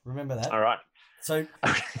Mignosh. Remember that. All right. So,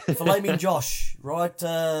 Filet Mignosh, right?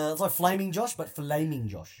 It's like Flaming Josh, but Filet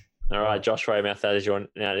Mignosh. All right, Josh Raymouth, that is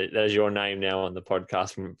your name now on the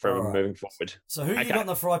podcast from moving forward. So who you got in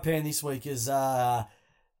the fry pan this week is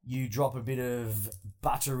you drop a bit of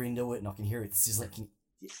butter into it, and I can hear it sizzling.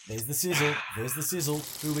 There's the sizzle. There's the sizzle.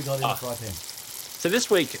 Who we got in the fry pan? So this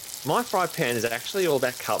week, my fry pan is actually all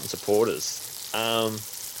about Carlton supporters. I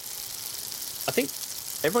think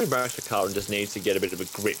everyone who barracks for Carlton just needs to get a bit of a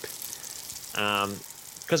grip.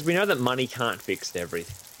 Because we know that money can't fix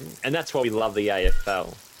everything. And that's why we love the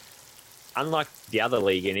AFL. Unlike the other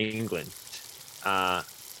league in England,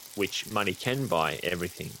 which money can buy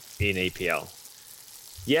everything in EPL.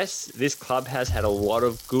 Yes, this club has had a lot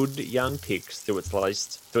of good young picks through its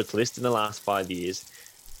list in the last 5 years,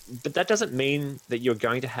 but that doesn't mean that you're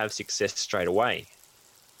going to have success straight away.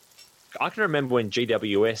 I can remember when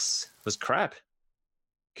GWS was crap.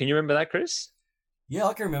 Can you remember that, Chris? Yeah,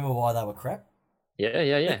 I can remember why they were crap.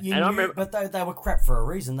 Yeah. But they were crap for a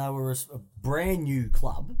reason. They were a brand new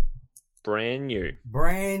club. Brand new.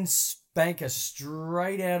 Brand spanker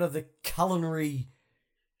straight out of the culinary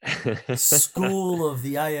school of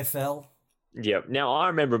the AFL. Yeah. Now, I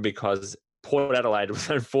remember because Port Adelaide was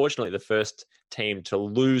unfortunately the first team to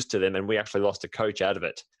lose to them, and we actually lost a coach out of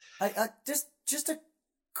it. Just a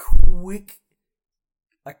quick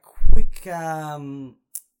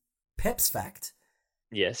Peps fact.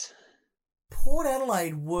 Yes. Port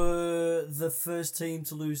Adelaide were the first team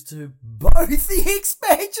to lose to both the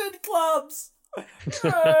expansion clubs.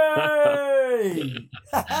 Hey!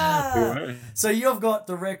 So you've got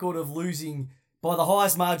the record of losing by the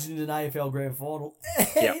highest margin in an AFL grand final,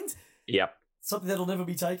 and yep. Something that'll never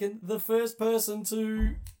be taken. The first person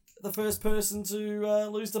to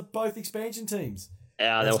lose to both expansion teams.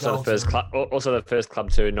 They're also the first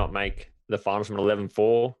club to not make the finals from an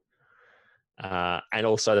 11-4. And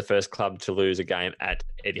also the first club to lose a game at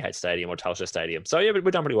Etihad Stadium or Telstra Stadium. So, yeah, but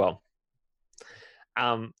we've done pretty well.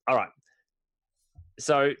 All right.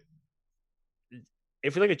 So,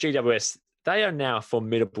 if we look at GWS, they are now a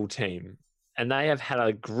formidable team. And they have had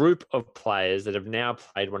a group of players that have now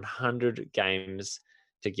played 100 games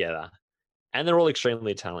together. And they're all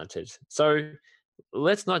extremely talented. So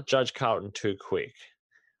let's not judge Carlton too quick.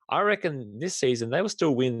 I reckon this season they will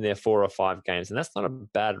still win their 4 or 5 games, and that's not a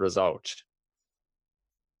bad result.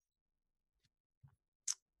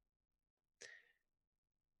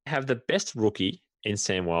 Have the best rookie in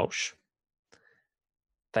Sam Walsh.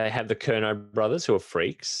 They have the Curnow brothers, who are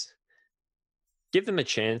freaks. Give them a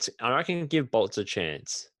chance. I can give Bolts a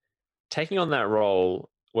chance. Taking on that role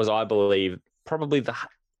was, I believe,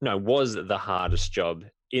 was the hardest job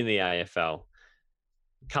in the AFL.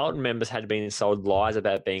 Carlton members had been sold lies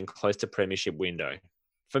about being close to premiership window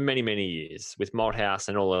for many, many years with Malthouse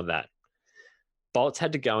and all of that. Bolts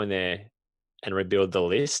had to go in there and rebuild the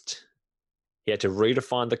list. He had to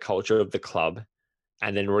redefine the culture of the club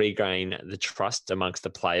and then regain the trust amongst the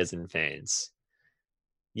players and fans.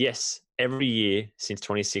 Yes, every year since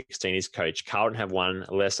 2016 as coach, Carlton have won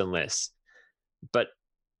less and less. But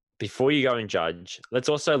before you go and judge, let's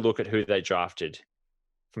also look at who they drafted.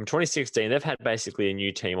 From 2016, they've had basically a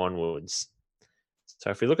new team onwards.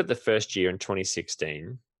 So if we look at the first year in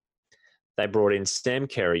 2016, they brought in Sam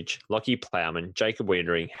Kerridge, Lockie Plowman, Jacob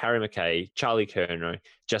Wiedering, Harry McKay, Charlie Curnow,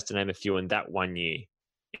 just to name a few in that 1 year.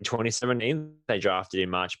 In 2017, they drafted in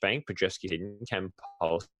Marchbank, Podrevsky, Cam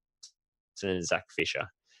Polson, and Zach Fisher.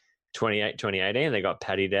 2018, they got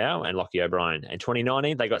Paddy Dow and Lockie O'Brien. And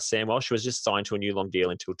 2019, they got Sam Walsh, who was just signed to a new long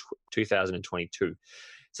deal until 2022.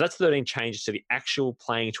 So that's 13 changes to the actual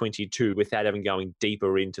playing 22 without even going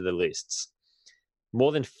deeper into the lists.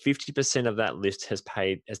 More than 50% of that list has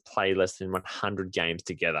played less than 100 games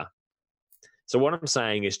together. So what I'm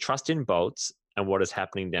saying is trust in Bolts and what is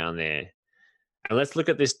happening down there. And let's look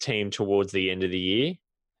at this team towards the end of the year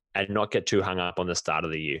and not get too hung up on the start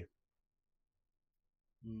of the year.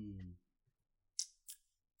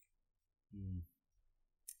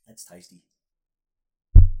 That's tasty.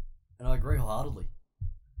 And I agree wholeheartedly.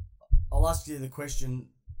 I'll ask you the question.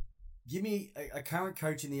 Give me a current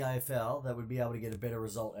coach in the AFL that would be able to get a better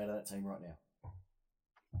result out of that team right now.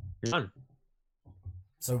 None.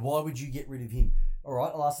 So why would you get rid of him? All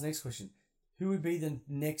right, I'll ask the next question. Who would be the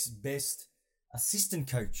next best assistant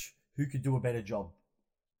coach who could do a better job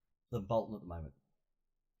than Bolton at the moment?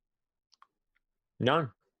 None.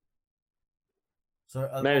 So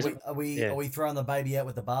are we throwing the baby out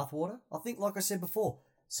with the bathwater? I think, like I said before,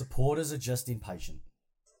 supporters are just impatient.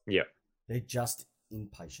 Yeah. They're just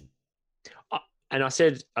impatient. And I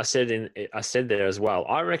said there as well,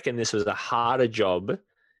 I reckon this was a harder job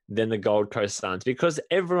than the Gold Coast Suns because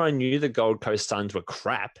everyone knew the Gold Coast Suns were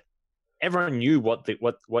crap. Everyone knew what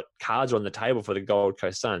cards were on the table for the Gold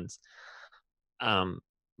Coast Suns.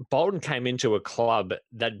 Bolton came into a club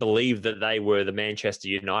that believed that they were the Manchester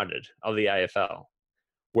United of the AFL,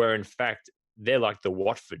 where in fact they're like the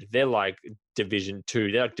Watford. They're like Division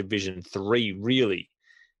 2. They're like Division 3, really.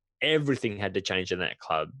 Everything had to change in that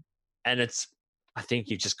club. And I think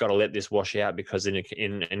you've just got to let this wash out because in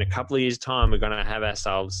a couple of years' time, we're going to have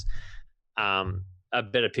ourselves a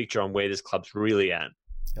better picture on where this club's really at.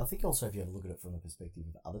 I think also if you have a look at it from the perspective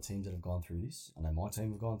of other teams that have gone through this, I know my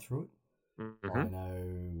team have gone through it. Mm-hmm. I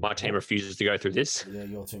know my team refuses to go through this. Yeah,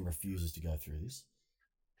 your team refuses to go through this.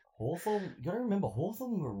 Hawthorn, you got to remember,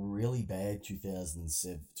 Hawthorn were really bad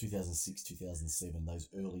 2006, 2007, those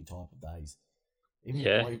early type of days.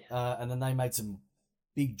 And then they made some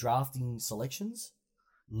big drafting selections.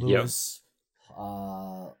 Lewis,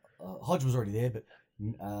 Hodge was already there, but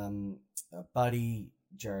Buddy,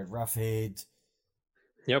 Jared Roughhead,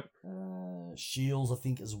 Shields, I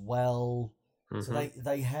think, as well. Mm-hmm. So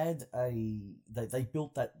they had they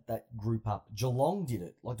built that group up. Geelong did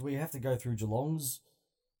it. Like, do we have to go through Geelong's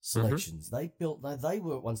selections? Mm-hmm. They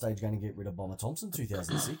were at one stage going to get rid of Bomber Thompson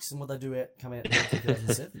 2006, and what they do come out in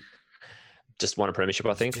 2007. Just won a premiership,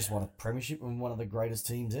 I think. Just won a premiership and one of the greatest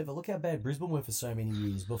teams ever. Look how bad Brisbane were for so many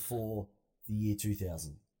years before the year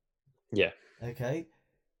 2000. Yeah. Okay.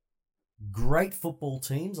 Great football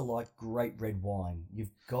teams are like great red wine.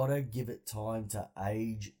 You've got to give it time to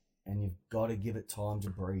age and you've got to give it time to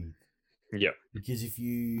breathe. Yeah. Because if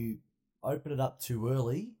you open it up too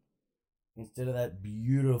early, instead of that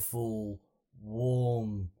beautiful,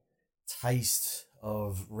 warm taste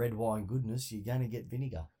of red wine goodness, you're going to get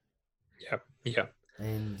vinegar. Yeah.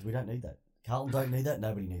 And we don't need that. Carlton don't need that.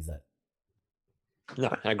 Nobody needs that.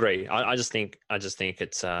 No, I agree. I just think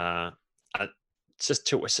it's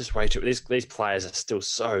just way too. These players are still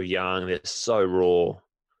so young. They're so raw.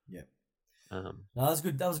 Yeah. No, that was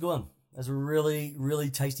good. That was a good one. That was a really,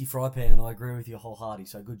 really tasty fry pan, and I agree with you wholeheartedly.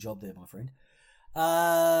 So good job there, my friend.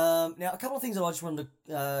 Now, a couple of things that I just wanted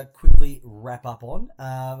to quickly wrap up on.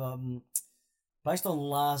 Based on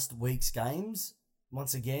last week's games,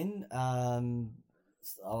 once again,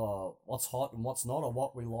 what's hot and what's not, or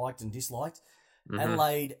what we liked and disliked. Mm-hmm.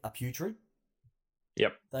 Adelaide are putrid.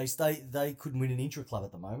 Yep. They couldn't win an intra-club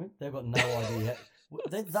at the moment. They've got no idea.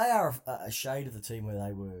 They are a shade of the team where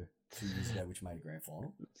they were 2 years ago, which made a grand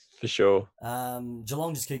final. For sure.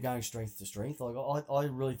 Geelong just keep going strength to strength. Like I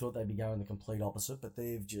really thought they'd be going the complete opposite, but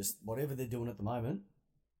they've just, whatever they're doing at the moment,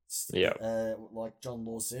 like John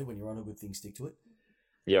Law said, when you're on a good thing, stick to it.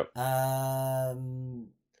 Yep.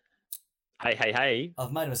 Hey.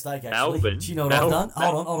 I've made a mistake, actually. Melbourne. Do you know what I've done?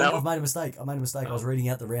 Hold on. I've made a mistake. I was reading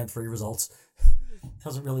out the round 3 results.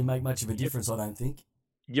 Doesn't really make much of a difference, I don't think.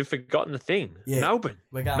 You've forgotten the thing. Yeah. Melbourne.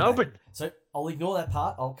 We're going Melbourne. Back. So I'll ignore that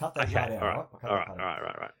part. I'll cut that part out. All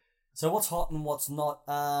right. So what's hot and what's not?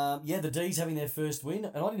 The D's having their first win,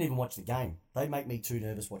 and I didn't even watch the game. They make me too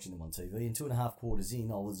nervous watching them on TV. And 2.5 quarters in,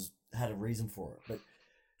 had a reason for it. But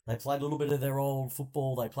they played a little bit of their old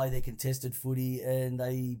football. They play their contested footy, and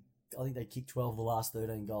I think they kicked 12 of the last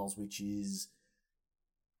 13 goals, which is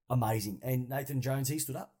amazing. And Nathan Jones, he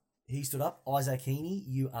stood up. Isaac Heaney,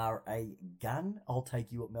 you are a gun. I'll take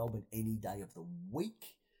you at Melbourne any day of the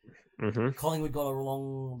week. Mm-hmm. Collingwood got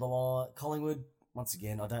along the line. Collingwood, once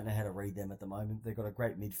again, I don't know how to read them at the moment. They've got a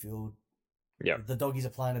great midfield. Yeah. The doggies are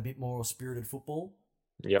playing a bit more spirited football.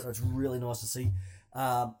 Yeah. So it's really nice to see.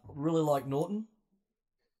 Really like Norton,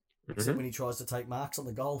 except when he tries to take marks on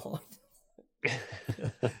the goal line.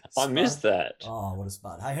 I missed that. Oh, what a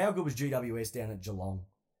spud. Hey, how good was GWS down at Geelong?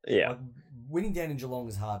 Yeah. Like, winning down in Geelong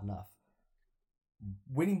is hard enough.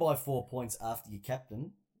 Winning by 4 points after your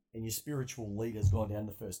captain and your spiritual leader's gone down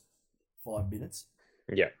the first 5 minutes.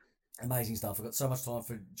 Yeah. Amazing stuff. I've got so much time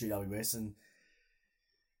for GWS, and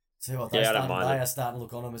tell you what, they are starting to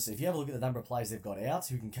look anonymous. If you have a look at the number of players they've got out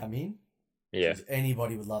who can come in,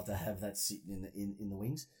 anybody would love to have that sitting in the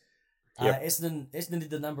wings. Yep. Essendon did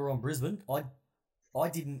the number on Brisbane. I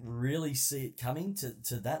didn't really see it coming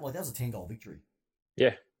to that. Like, that was a 10-goal victory.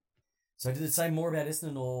 Yeah. So did it say more about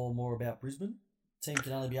Essendon or more about Brisbane? Team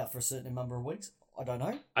can only be out for a certain number of weeks. I don't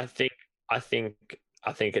know. I think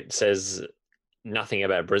it says nothing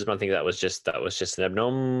about Brisbane. I think that was just an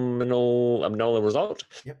abnormal result.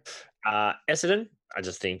 Yep. Essendon, I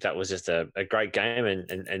just think that was just a great game,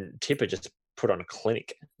 and Tipper just put on a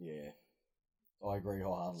clinic. Yeah, I agree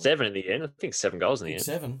wholeheartedly. 7 in the end. I think 7 goals in the end.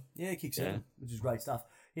 7. Yeah, kick 7, which is great stuff.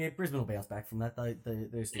 Yeah, Brisbane will bounce back from that.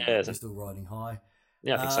 They're still riding high.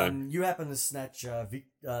 Yeah, I think so. You happen to snatch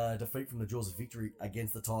defeat from the jaws of victory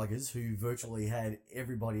against the Tigers, who virtually had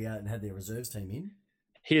everybody out and had their reserves team in.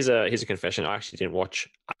 Here's a confession. I actually didn't watch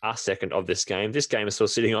a second of this game. This game is still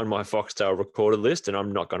sitting on my Foxtel recorded list, and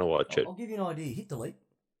I'm not going to watch it. I'll give you an idea. Hit delete.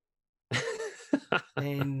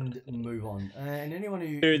 And move on. And anyone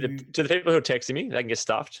who... To the people who are texting me, they can get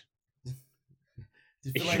stuffed.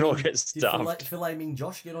 Did you can all get stuffed. Did Filet Ming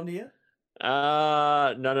Josh get onto you? No.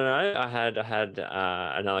 I had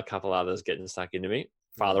another couple others getting stuck into me,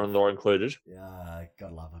 father-in-law included. Yeah,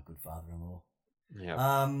 gotta love a good father-in-law.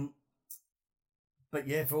 Yeah. But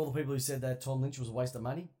yeah, for all the people who said that Tom Lynch was a waste of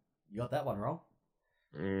money, you got that one wrong.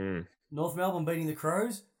 North Melbourne beating the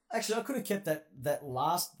Crows. Actually, I could have kept that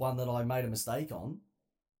last one that I made a mistake on.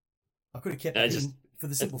 I could have kept that in for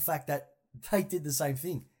the simple fact that they did the same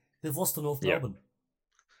thing. They've lost to North Melbourne.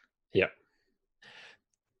 Yeah.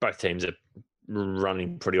 Both teams are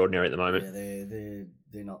running pretty ordinary at the moment. Yeah,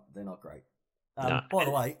 they're not great. By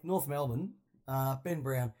the way, North Melbourne, Ben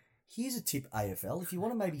Brown. Here's a tip, AFL. If you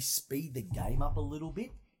want to maybe speed the game up a little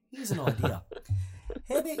bit, here's an idea.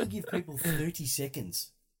 How about you give people 30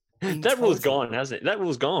 seconds? That rule's gone, hasn't it? That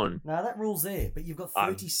rule's gone. No, that rule's there, but you've got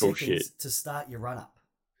 30 seconds to start your run-up.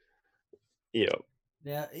 Yeah.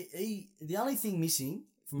 Now, the only thing missing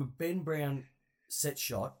from a Ben Brown set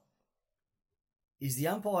shot is the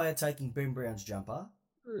umpire taking Ben Brown's jumper,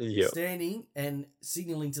 standing and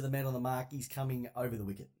signalling to the man on the mark he's coming over the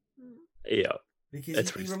wicket. Yeah.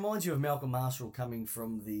 Because he reminds you of Malcolm Marshall coming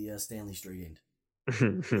from the Stanley Street end.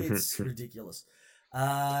 It's ridiculous.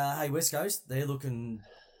 Hey, West Coast, they're looking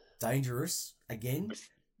dangerous again.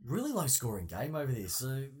 Really low scoring game over there.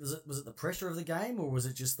 So was it the pressure of the game, or was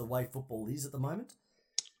it just the way football is at the moment?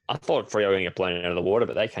 I thought Freo were going to get blown out of the water,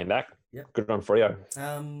 but they came back. Yep. Good on Freo.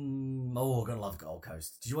 Gotta love Gold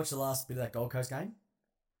Coast. Did you watch the last bit of that Gold Coast game?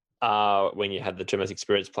 When you had the two most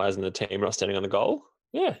experienced players in the team not standing on the goal.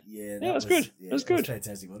 Yeah. It was good. Yeah, it was good. It was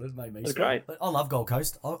fantastic. It made me. It was great. But I love Gold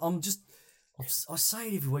Coast. I say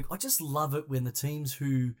it every week. I just love it when the teams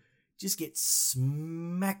who just get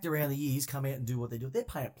smacked around the ears come out and do what they do. They're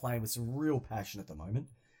playing with some real passion at the moment.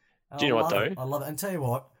 Do you know what though? I love it. And tell you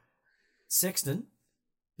what, Sexton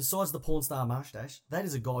besides the porn star mustache, that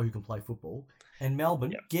is a guy who can play football. And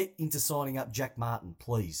Melbourne, get into signing up Jack Martin,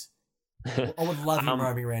 please. I would love him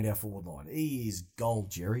roaming around our forward line. He is gold,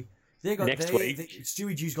 Jerry. Next week,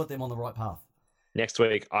 Stewie Dew's got them on the right path. Next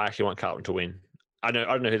week, I actually want Carlton to win. I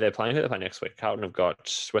don't know who they're playing. Who they play next week? Carlton have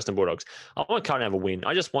got Western Bulldogs. I want Carlton to have a win.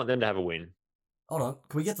 I just want them to have a win. Hold on.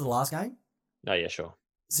 Can we get to the last game? Oh, yeah, sure.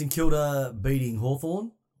 St Kilda beating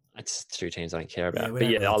Hawthorn. That's two teams I don't care about. Yeah, but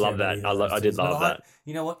yeah, I love that. I did love that.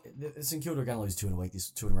 You know what? St Kilda are going to lose two in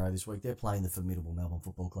a row this week. They're playing the formidable Melbourne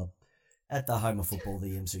Football Club at the home of football, the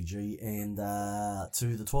MCG. And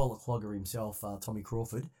to the toilet clogger himself, Tommy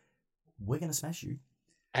Crawford, we're going to smash you.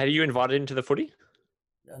 Have you invited him to the footy?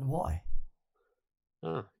 And why?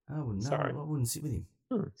 Oh, I wouldn't. Sorry. I wouldn't sit with him.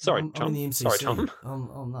 Sorry, I'm Tom. in the MCC. Sorry, Tom.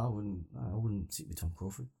 No, I wouldn't sit with Tom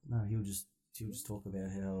Crawford. No, he'll just talk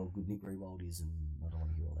about how good Nick Rewald is, and I don't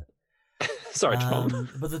want to hear all that. Sorry, Tom.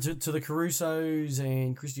 But to the Carusos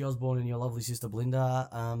and Christy Osborne and your lovely sister Belinda,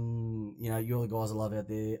 you're the guys I love out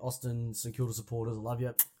there. Austin, St Kilda supporters, I love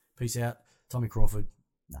you. Peace out. Tommy Crawford.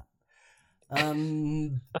 No.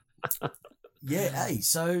 Yeah, hey,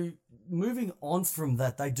 so moving on from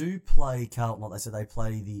that, they do play Carlton, like they said, they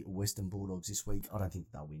play the Western Bulldogs this week. I don't think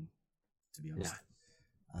they'll win, to be honest.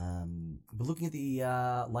 No. But looking at the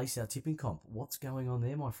Lace Out tipping comp, what's going on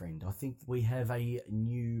there, my friend? I think we have a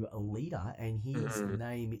new leader, and his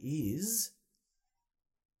name is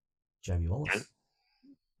Jamie Wallace.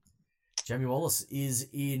 Jamie Wallace is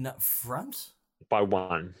in front. By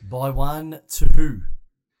 1. By 1 to who?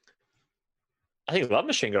 I think Love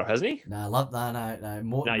Machine got off, hasn't he? No.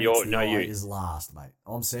 Morton is last, mate.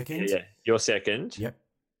 I'm second. Yeah, you're second. Yep.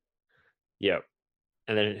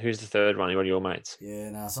 And then who's the third one? One of your mates?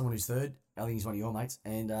 Yeah, someone who's third. I think he's one of your mates.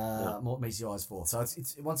 And Morton Meacy is fourth. So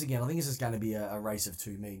it's once again, I think this is going to be a race of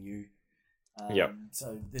two, me and you.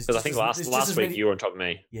 So because I think last week you were on top of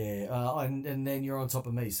me. Yeah, and then you're on top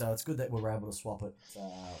of me. So it's good that we're able to swap it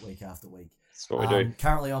week after week. That's what we do.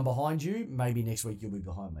 Currently, I'm behind you. Maybe next week you'll be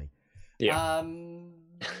behind me. Yeah.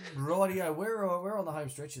 Rightio, we're on the home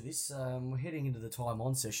stretch of this. We're heading into the time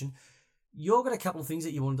on session. You've got a couple of things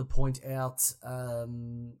that you wanted to point out. A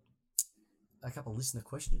couple of listener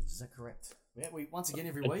questions. Is that correct? Yeah. Once again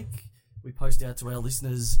every week we post out to our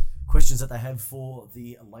listeners questions that they have for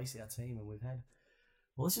the Lace Out team, and we've had,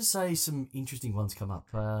 well, let's just say some interesting ones come up.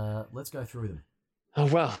 Let's go through them. Oh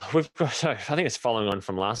well, we've got. So I think it's following on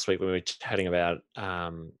from last week when we were chatting about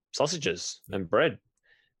sausages and bread.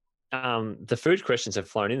 The food questions have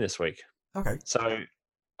flown in this week. Okay. So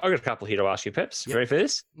I've got a couple here to ask you, Peps. Yep. Ready for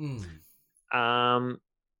this?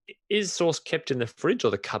 Is sauce kept in the fridge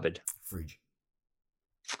or the cupboard? Fridge.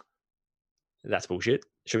 That's bullshit.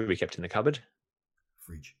 Should be kept in the cupboard.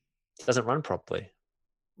 Fridge. It doesn't run properly.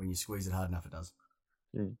 When you squeeze it hard enough, it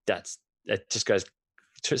does. It just goes.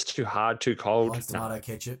 It's too hard, too cold. Tomato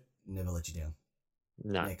ketchup never let you down.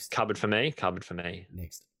 No. Next. Cupboard for me.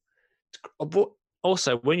 Next.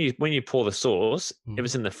 Also, when you pour the sauce, if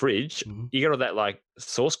it's in the fridge, you get all that like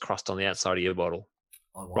sauce crust on the outside of your bottle,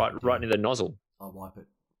 right near the nozzle. I wipe it.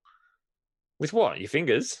 With what? Your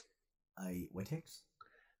fingers? A Wet-X.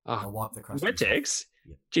 Oh, I wipe the crust. Wet-X?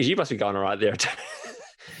 Yep. Geez, you must be going all right there.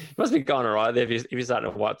 You must be going all right there if you're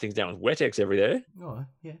starting to wipe things down with Wet-X every day. Oh,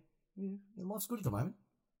 yeah. Life's good at the moment.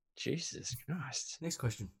 Jesus Christ. Next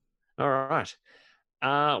question. All right.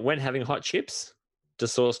 When having hot chips,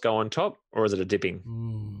 does sauce go on top or is it a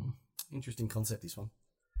dipping? Interesting concept, this one.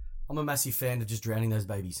 I'm a massive fan of just drowning those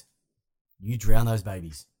babies. You drown those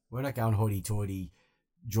babies. We're not going hoity-toity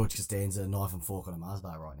George Costanza knife and fork on a Mars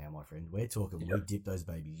bar right now, my friend. We're talking, we dip those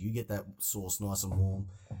babies. You get that sauce nice and warm,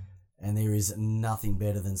 and there is nothing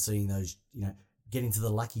better than seeing those, get into the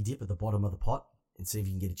lucky dip at the bottom of the pot and see if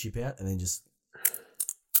you can get a chip out and then just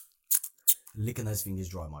licking those fingers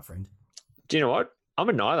dry, my friend. Do you know what? I'm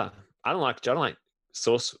a neither. I don't like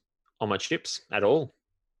sauce on my chips at all.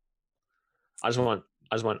 I just want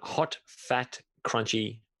hot, fat,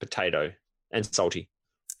 crunchy potato and salty.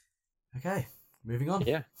 Okay, moving on.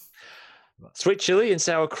 Yeah. Sweet chili and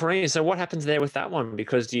sour cream. So what happens there with that one?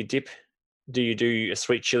 Because do you do a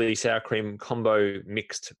sweet chili sour cream combo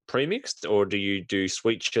pre-mixed, or do you do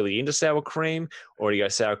sweet chili into sour cream, or do you go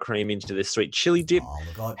sour cream into the sweet chili dip? Oh,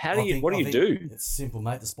 look, what do you do? It's simple,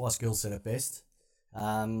 mate. The Spice Girls said it best.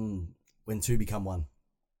 When two become one,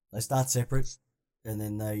 they start separate and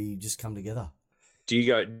then they just come together. Do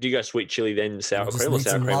you go sweet chili then sour cream, or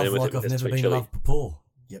sour cream love then with like I've never sweet been chili? loved before?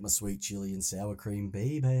 Get my sweet chili and sour cream,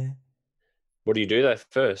 baby. What do you do though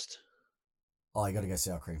first? Oh, you got to go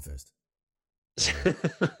sour cream first.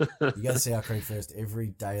 You go sour cream first every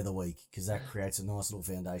day of the week because that creates a nice little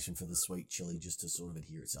foundation for the sweet chili just to sort of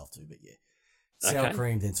adhere itself to. But yeah, sour Okay.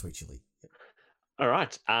 cream, then sweet chili. All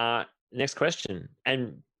right. Next question.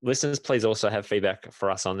 And listeners, please also have feedback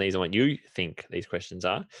for us on these and what you think these questions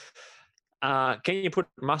are. Can you put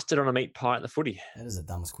mustard on a meat pie at the footy? That is the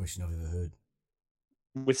dumbest question I've ever heard.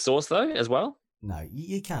 With sauce, though, as well? No,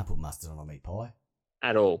 you can't put mustard on a meat pie.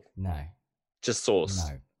 At all? No. Just sauce?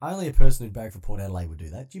 No. Only a person who'd bag for Port Adelaide would do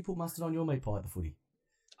that. Do you put mustard on your meat pie at the footy?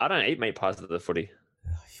 I don't eat meat pies at the footy.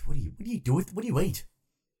 What do you do with? What do you eat?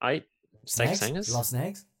 I eat steak Snags? singers. You love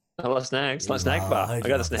snags? I love snags. Like snack bar. I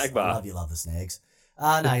got a snack bar. I love you love the snags.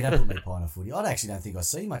 No, you don't put meat pie on a footy. I actually don't think I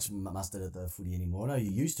see much mustard at the footy anymore. I know you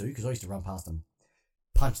used to, because I used to run past them,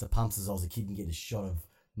 punch the pumps as I was a kid and get a shot of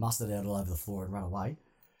mustard out all over the floor and run away.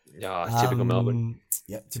 Yeah, typical Melbourne.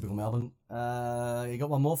 Yep, typical Melbourne. You got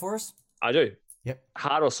one more for us? I do. Yep.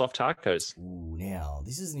 Hard or soft tacos? Ooh, now,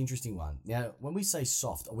 this is an interesting one. Now, when we say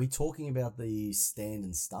soft, are we talking about the stand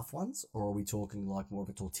and stuff ones, or are we talking like more of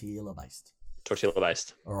a tortilla based? Tortilla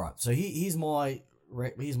based. All right. So here's my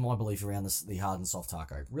belief around the hard and soft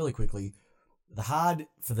taco. Really quickly, the hard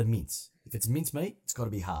for the mince. If it's mince meat, it's got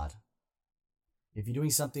to be hard. If you're doing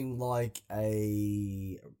something like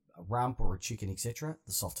a rump or a chicken, etc.,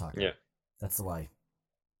 the soft taco. Yeah. That's the way.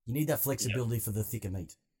 You need that flexibility for the thicker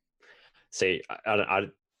meat. See,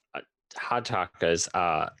 hard tacos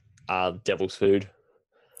are devil's food.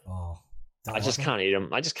 Oh, I just can't eat them.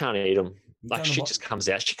 Like shit just comes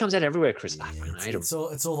out. Shit comes out everywhere, Chris. Yeah, I fucking hate them.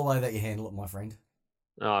 it's all the way that you handle it, my friend.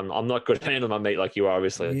 I'm not good at handling my meat like you are,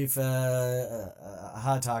 obviously. If a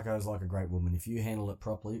hard taco is like a great woman, if you handle it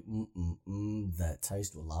properly, that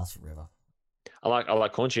taste will last forever. I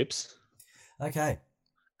like corn chips. Okay.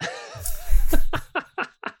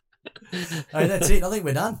 Hey, that's it. I think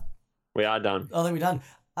we're done. We are done. I think we're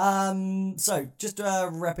done. So just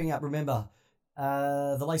wrapping up. Remember,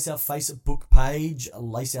 the Lace Out Facebook page,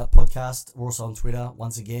 Lace Out Podcast. We're also on Twitter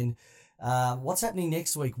once again. What's happening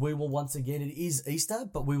next week? We will once again, it is Easter,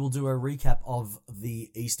 but we will do a recap of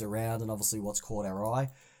the Easter round and obviously what's caught our eye.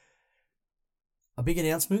 A big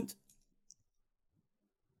announcement.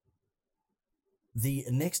 The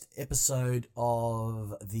next episode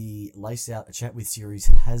of the Lace Out A Chat With series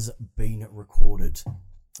has been recorded.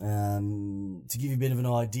 To give you a bit of an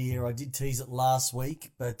idea, I did tease it last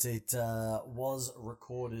week, but it was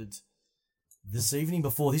recorded this evening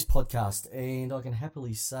before this podcast, and I can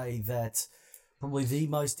happily say that probably the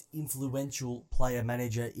most influential player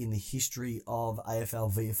manager in the history of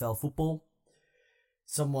AFL VFL football,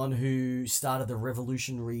 someone who started the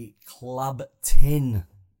revolutionary Club 10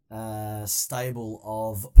 stable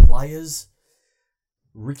of players,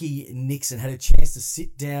 Ricky Nixon, had a chance to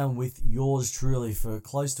sit down with yours truly for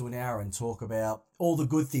close to an hour and talk about all the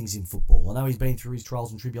good things in football. I know he's been through his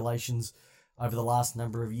trials and tribulations over the last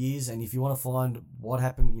number of years, and if you want to find what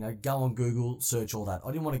happened, go on Google, search all that.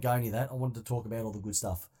 I didn't want to go into that. I wanted to talk about all the good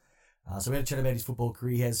stuff. So we had a chat about his football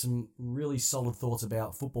career. He has some really solid thoughts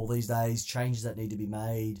about football these days, changes that need to be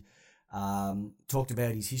made. Talked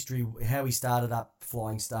about his history, how he started up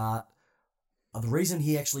Flying Start, the reason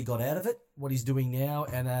he actually got out of it, what he's doing now,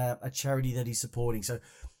 and a charity that he's supporting. So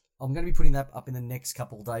I'm going to be putting that up in the next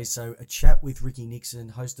couple of days. So a chat with Ricky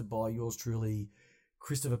Nixon, hosted by yours truly,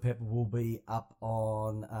 Christopher Pepper, will be up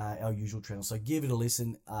on our usual channel. So give it a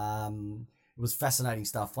listen. It was fascinating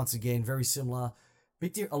stuff. Once again, very similar,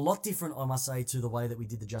 a lot different, I must say, to the way that we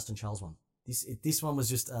did the Justin Charles one. This one was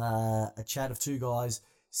just a chat of two guys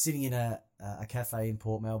sitting in a cafe in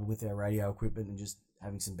Port Melbourne with our radio equipment and just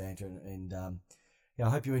having some banter, and I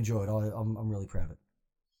hope you enjoy it. I'm really proud of it.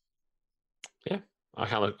 Yeah,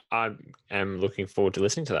 I am looking forward to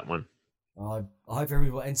listening to that one. I hope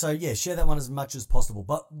everyone, and so yeah, share that one as much as possible.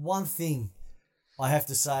 But one thing I have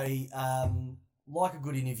to say, like a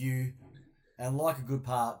good interview and like a good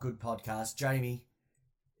podcast, Jamie,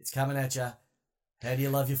 it's coming at you. How do you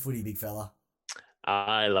love your footy, big fella?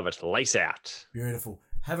 I love it. Lace out. Beautiful.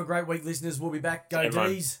 Have a great week, listeners. We'll be back. Go Everyone.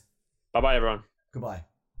 D's. Bye-bye, everyone. Goodbye.